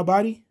you in my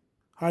body?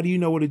 How do you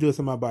know what to do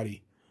in my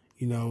body?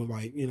 You know,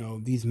 like, you know,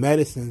 these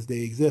medicines,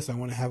 they exist. I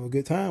want to have a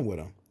good time with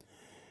them.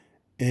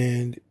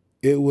 And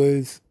that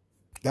was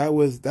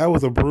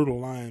a brutal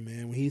line,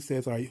 man. When he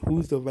says, all right,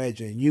 who's the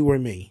legend? You or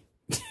me?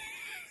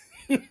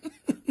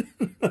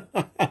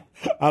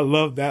 I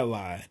love that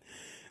line.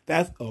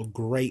 That's a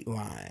great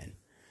line.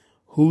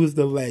 Who's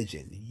the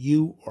legend?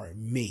 You or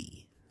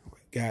me?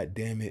 God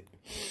damn it.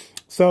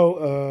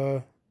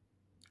 So,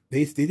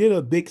 they did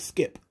a big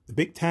skip, a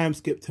big time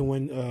skip to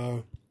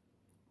when,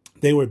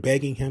 they were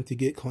begging him to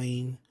get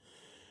clean.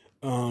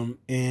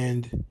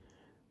 And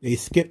they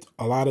skipped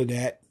a lot of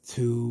that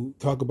to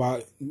talk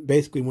about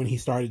basically when he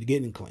started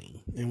getting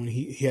clean and when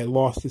he had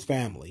lost his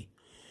family.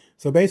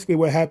 So basically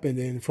what happened,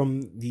 and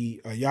from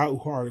the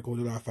Yahoo article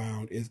that I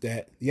found, is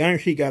that the Iron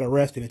Sheik got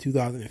arrested in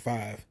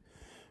 2005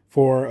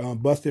 for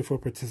busted for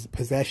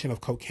possession of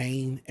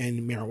cocaine and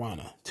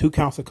marijuana. 2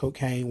 counts of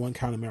cocaine, 1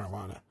 count of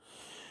marijuana.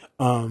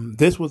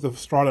 This was the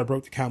straw that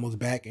broke the camel's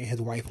back, and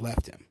his wife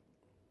left him.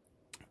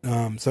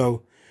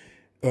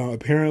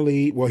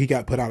 Apparently, well, he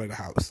got put out of the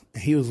house.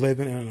 He was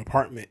living in an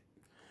apartment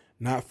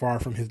not far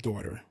from his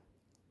daughter,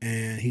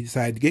 and he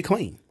decided to get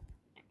clean.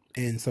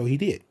 And so he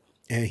did.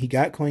 And he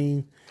got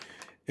clean,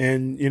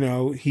 and, you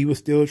know, he was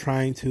still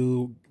trying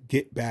to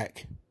get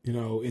back, you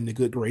know, in the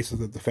good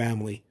graces of the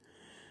family.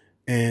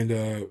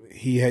 And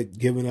he had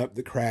given up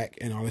the crack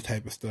and all that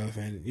type of stuff.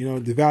 And, you know,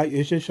 the value,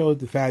 it just shows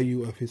the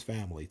value of his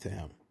family to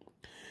him.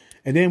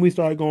 And then we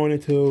started going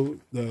into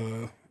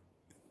the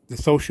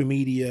social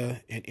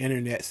media and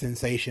internet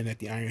sensation that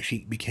the Iron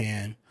Sheik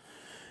became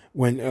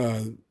when,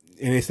 and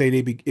they say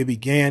it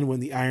began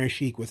when the Iron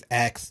Sheik was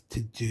asked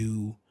to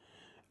do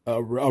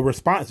a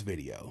response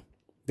video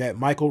that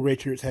Michael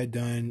Richards had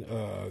done,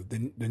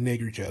 the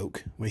nigger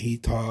joke, when he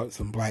taught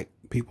some black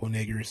people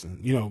niggers,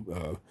 and, you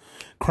know,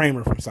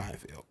 Kramer from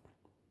Seinfeld.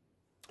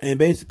 And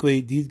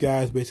basically, these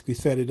guys basically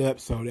set it up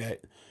so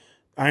that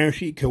Iron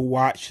Sheik could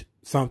watch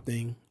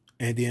something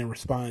and then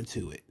respond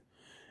to it.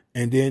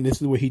 And then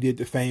this is what he did,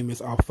 the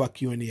famous, I'll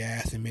fuck you in the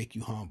ass and make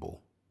you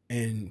humble,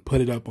 and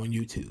put it up on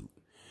YouTube.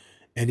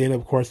 And then,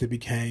 of course, it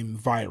became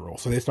viral.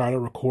 So they started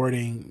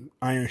recording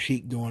Iron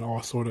Sheik doing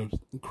all sort of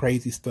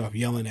crazy stuff,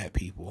 yelling at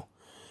people.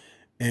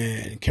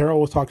 And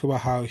Carol was talking about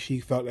how she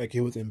felt like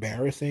it was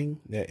embarrassing,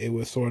 that it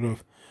was sort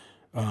of,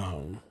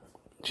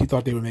 she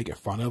thought they were making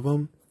fun of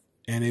him.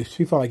 And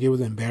she felt like it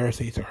was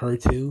embarrassing to her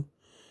too.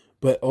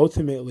 But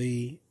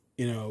ultimately,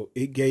 you know,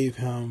 it gave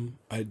him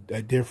a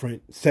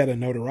different set of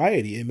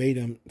notoriety. It made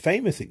him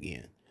famous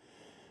again.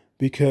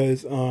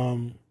 Because, you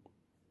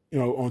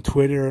know, on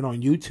Twitter and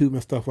on YouTube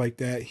and stuff like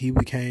that, he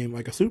became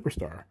like a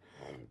superstar.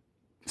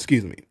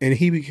 Excuse me. And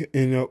he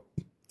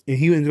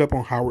ended up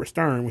on Howard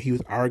Stern when he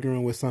was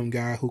arguing with some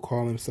guy who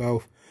called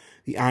himself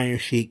the Iron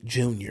Sheik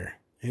Jr.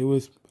 It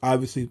was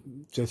obviously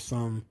just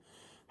some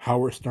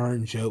Howard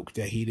Stern joke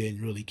that he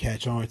didn't really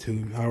catch on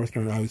to. Howard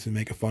Stern obviously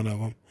making fun of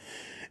him.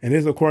 And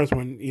this, of course,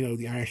 when, you know,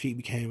 the Iron Sheik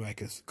became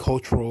like a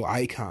cultural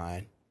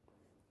icon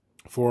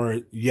for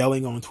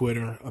yelling on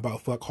Twitter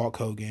about fuck Hulk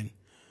Hogan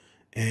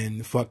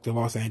and fuck the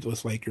Los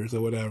Angeles Lakers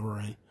or whatever,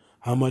 and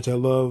how much I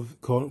love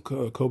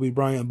Kobe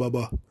Bryant,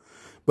 blah.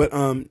 But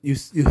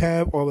you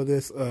have all of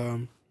this,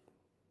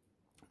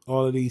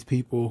 all of these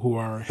people who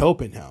are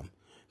helping him.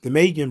 The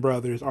Megan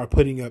brothers are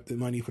putting up the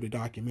money for the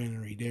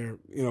documentary. They're,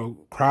 you know,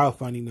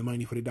 crowdfunding the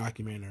money for the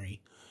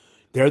documentary.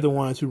 They're the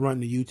ones who run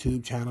the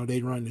YouTube channel.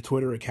 They run the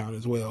Twitter account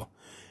as well.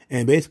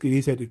 And basically,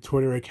 they said the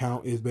Twitter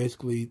account is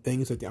basically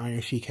things that the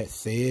Iron Sheik has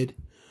said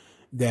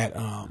that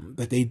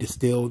that they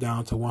distill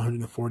down to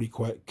 140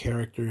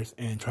 characters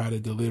and try to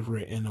deliver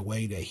it in a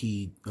way that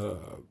he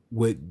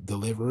would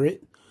deliver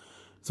it.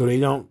 So they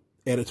don't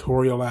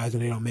editorialize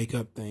and they don't make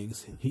up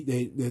things.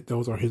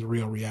 Those are his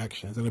real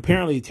reactions. And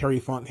apparently Terry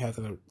Funk has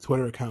a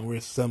Twitter account where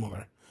it's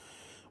similar,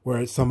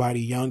 where somebody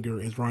younger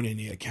is running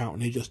the account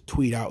and they just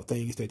tweet out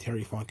things that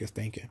Terry Funk is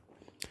thinking.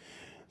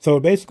 So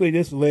basically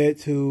this led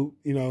to,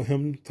 you know,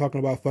 him talking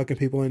about fucking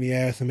people in the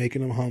ass and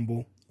making them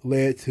humble,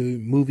 led to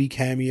movie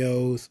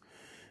cameos,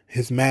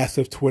 his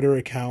massive Twitter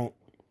account,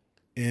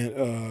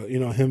 and, you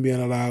know, him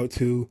being allowed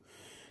to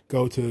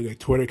go to the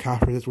Twitter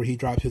conferences where he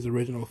dropped his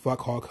original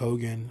fuck Hulk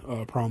Hogan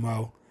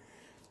promo.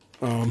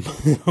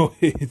 You know,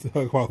 he's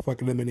talking about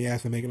fucking them in the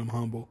ass and making them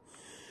humble.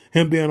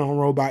 Him being on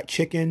Robot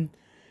Chicken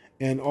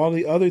and all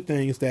the other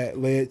things that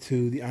led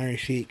to the Iron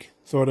Sheik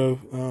sort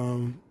of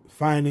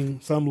finding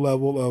some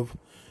level of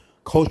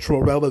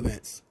cultural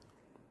relevance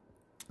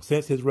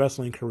since his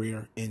wrestling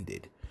career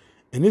ended.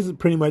 And this is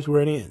pretty much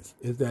where it ends,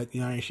 is that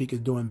the Iron Sheik is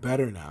doing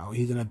better now.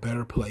 He's in a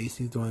better place.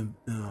 He's doing,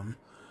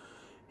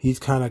 he's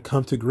kind of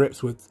come to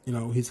grips with,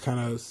 he's kind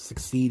of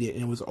succeeded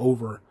and was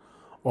over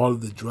all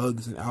of the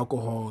drugs and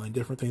alcohol and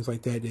different things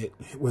like that that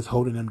was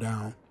holding him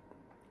down.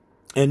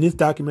 And this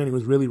documentary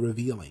was really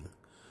revealing.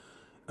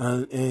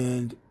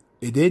 And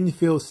it didn't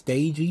feel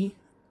stagey.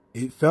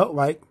 It felt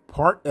like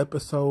part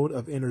episode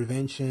of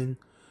Intervention,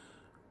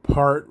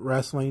 part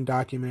wrestling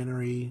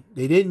documentary.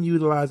 They didn't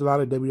utilize a lot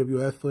of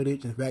WWF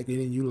footage. In fact, they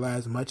didn't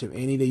utilize much of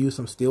any. They used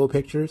some still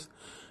pictures.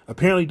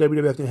 Apparently,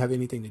 WWF didn't have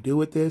anything to do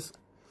with this.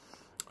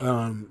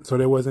 So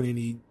there wasn't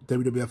any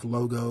WWF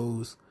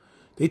logos.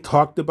 They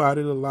talked about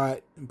it a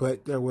lot,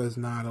 but there was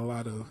not a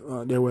lot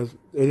of,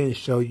 they didn't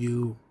show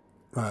you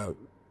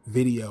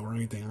video or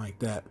anything like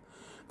that.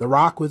 The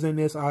Rock was in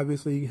this,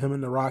 obviously. Him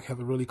and The Rock have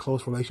a really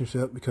close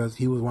relationship because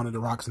he was one of The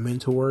Rock's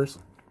mentors.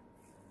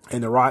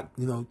 And The Rock,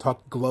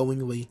 talked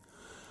glowingly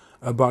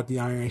about the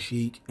Iron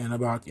Sheik and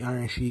about the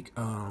Iron Sheik.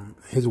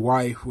 His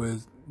wife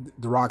was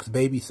The Rock's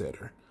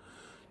babysitter,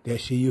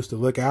 that she used to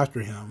look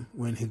after him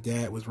when his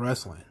dad was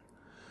wrestling.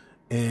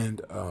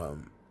 And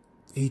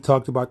he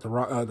talked about The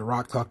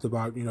Rock talked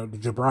about, the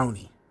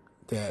jabroni,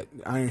 that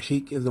Iron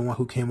Sheik is the one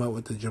who came up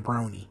with the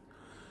jabroni.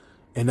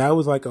 And that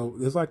was like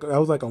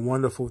a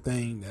wonderful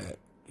thing that,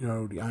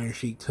 the Iron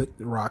Sheik took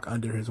The Rock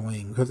under his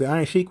wing, because the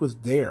Iron Sheik was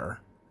there.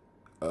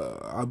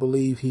 I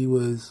believe he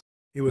was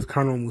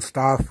Colonel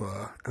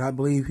Mustafa,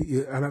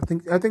 and I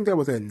think that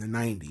was in the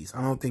 90s.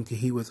 I don't think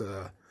he was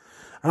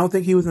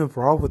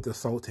involved with the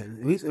Sultan.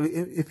 At least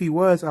if he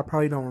was, I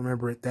probably don't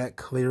remember it that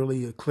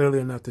clearly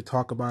enough to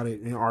talk about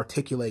it and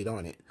articulate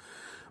on it.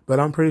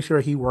 But I'm pretty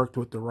sure he worked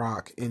with The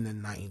Rock in the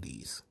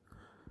 90s.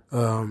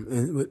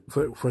 And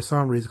for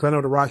some reason, because I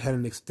know The Rock had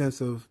an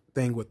extensive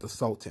thing with the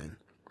Sultan,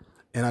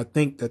 and I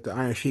think that the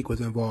Iron Sheik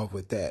was involved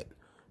with that.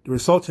 The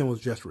Sultan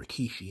was just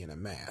Rikishi in a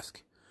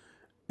mask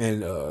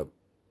and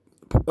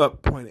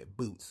up pointed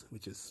boots,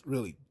 which is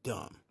really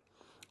dumb.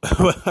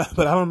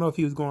 But I don't know if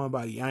he was going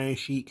by the Iron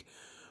Sheik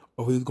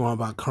or if he was going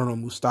by Colonel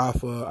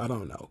Mustafa. I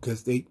don't know,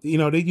 because they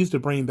used to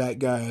bring back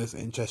guys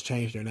and just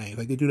change their names.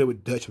 Like they do that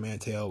with Dutch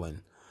Mantel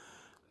and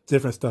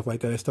different stuff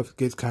like that. That stuff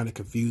gets kind of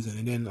confusing,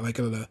 and then like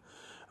a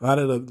lot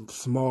of the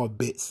small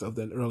bits of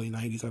the early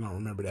 90s, I don't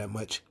remember that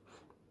much.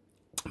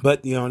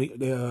 But, the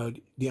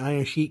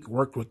Iron Sheik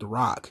worked with The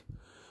Rock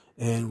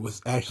and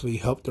was actually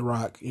helped The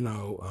Rock,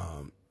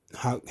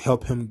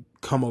 help him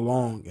come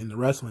along in the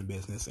wrestling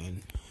business,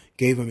 and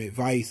gave him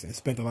advice and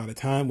spent a lot of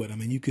time with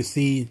him. And you could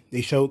see,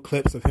 they showed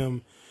clips of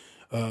him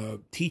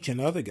teaching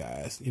other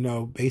guys,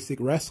 basic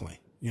wrestling,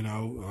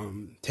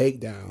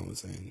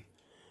 takedowns and,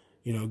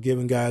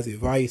 giving guys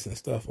advice and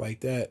stuff like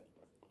that,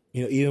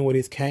 even with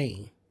his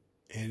cane.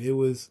 And it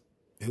was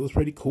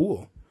pretty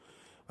cool.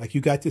 Like,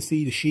 you got to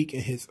see the Sheik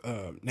in his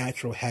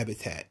natural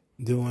habitat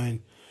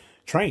doing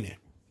training.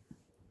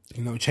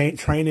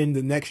 Training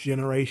the next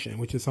generation,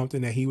 which is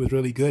something that he was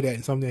really good at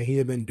and something that he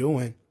had been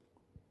doing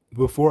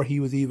before he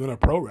was even a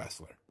pro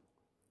wrestler.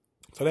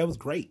 So that was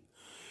great.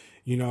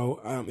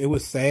 It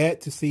was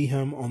sad to see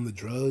him on the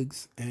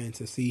drugs and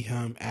to see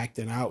him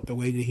acting out the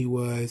way that he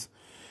was.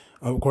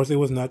 Of course, it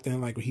was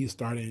nothing like he was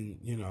starting,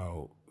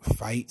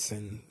 fights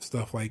and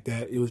stuff like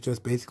that. It was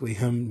just basically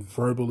him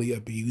verbally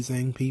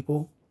abusing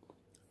people,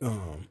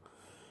 and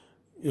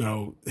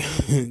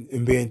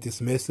being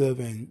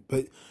dismissive.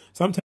 But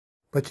sometimes,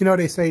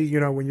 they say,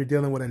 when you're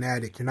dealing with an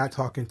addict, you're not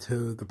talking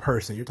to the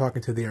person, you're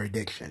talking to their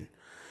addiction.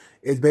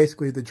 It's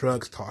basically the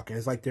drugs talking.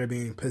 It's like they're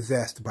being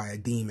possessed by a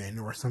demon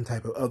or some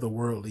type of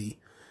otherworldly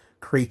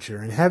creature.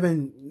 And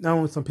having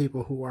known some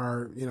people who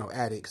are,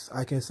 addicts,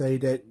 I can say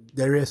that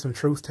there is some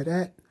truth to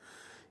that.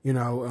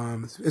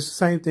 It's the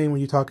same thing when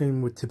you're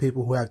talking to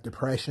people who have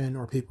depression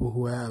or people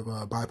who have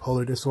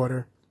bipolar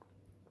disorder.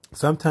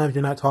 Sometimes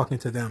you're not talking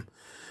to them.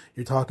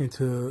 You're talking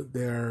to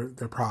their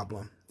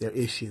problem, their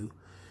issue.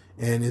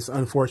 And it's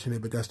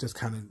unfortunate, but that's just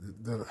kind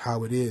of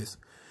how it is.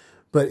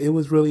 But it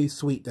was really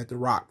sweet that The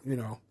Rock,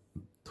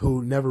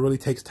 who never really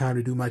takes time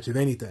to do much of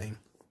anything,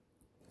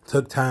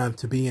 took time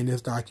to be in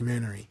this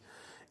documentary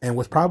and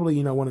was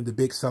probably, one of the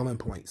big selling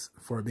points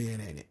for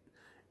being in it.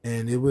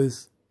 And it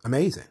was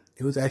amazing.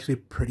 It was actually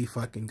pretty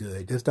fucking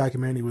good. This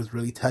documentary was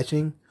really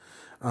touching.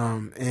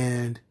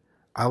 And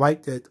I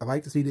like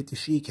to see that the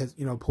Sheik has,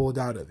 pulled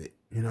out of it.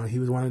 He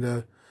was one of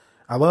the,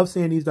 I love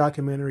seeing these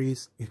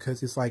documentaries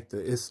because it's like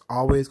it's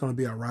always going to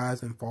be a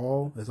rise and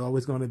fall. There's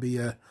always going to be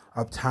a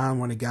time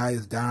when the guy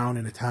is down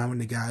and a time when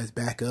the guy is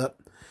back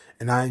up.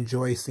 And I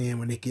enjoy seeing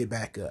when they get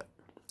back up.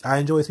 I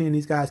enjoy seeing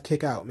these guys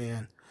kick out,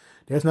 man.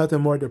 There's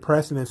nothing more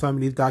depressing than some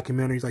of these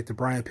documentaries like the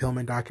Brian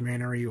Pillman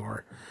documentary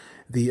or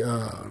the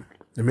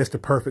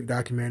Mr. Perfect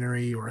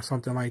documentary or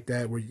something like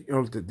that, where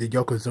the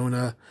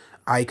Yokozuna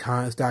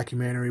Icons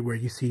documentary, where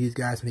you see these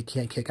guys and they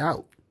can't kick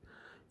out.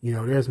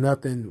 There's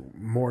nothing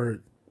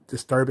more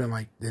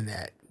disturbing than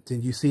that.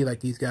 then you see like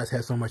these guys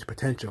had so much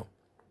potential,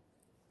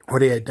 or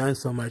they had done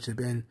so much, had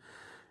been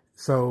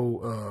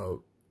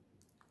so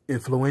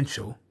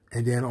influential,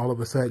 and then all of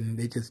a sudden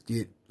they just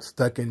get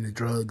stuck in the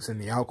drugs and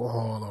the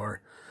alcohol,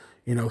 or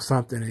you know,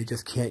 something, and they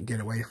just can't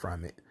get away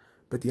from it.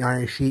 But the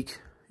Iron Sheik,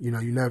 you know,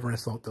 you never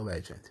insult the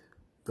legend.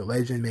 The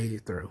legend made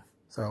it through.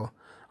 So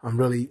I'm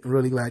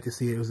really glad to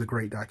see it. It was a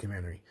great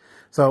documentary.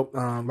 So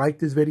like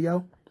this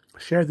video,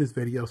 share this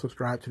video,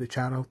 subscribe to the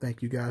channel.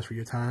 Thank you guys for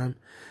your time.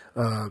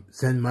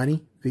 Send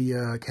money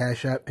via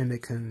Cash App in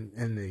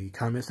the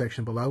comment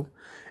section below,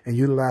 and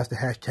utilize the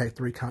hashtag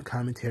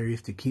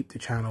 3commentaries to keep the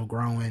channel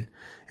growing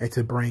and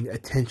to bring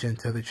attention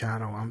to the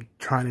channel. I'm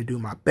trying to do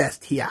my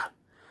best here.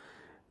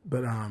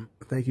 But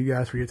thank you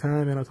guys for your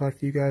time, and I'll talk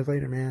to you guys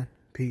later, man.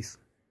 Peace.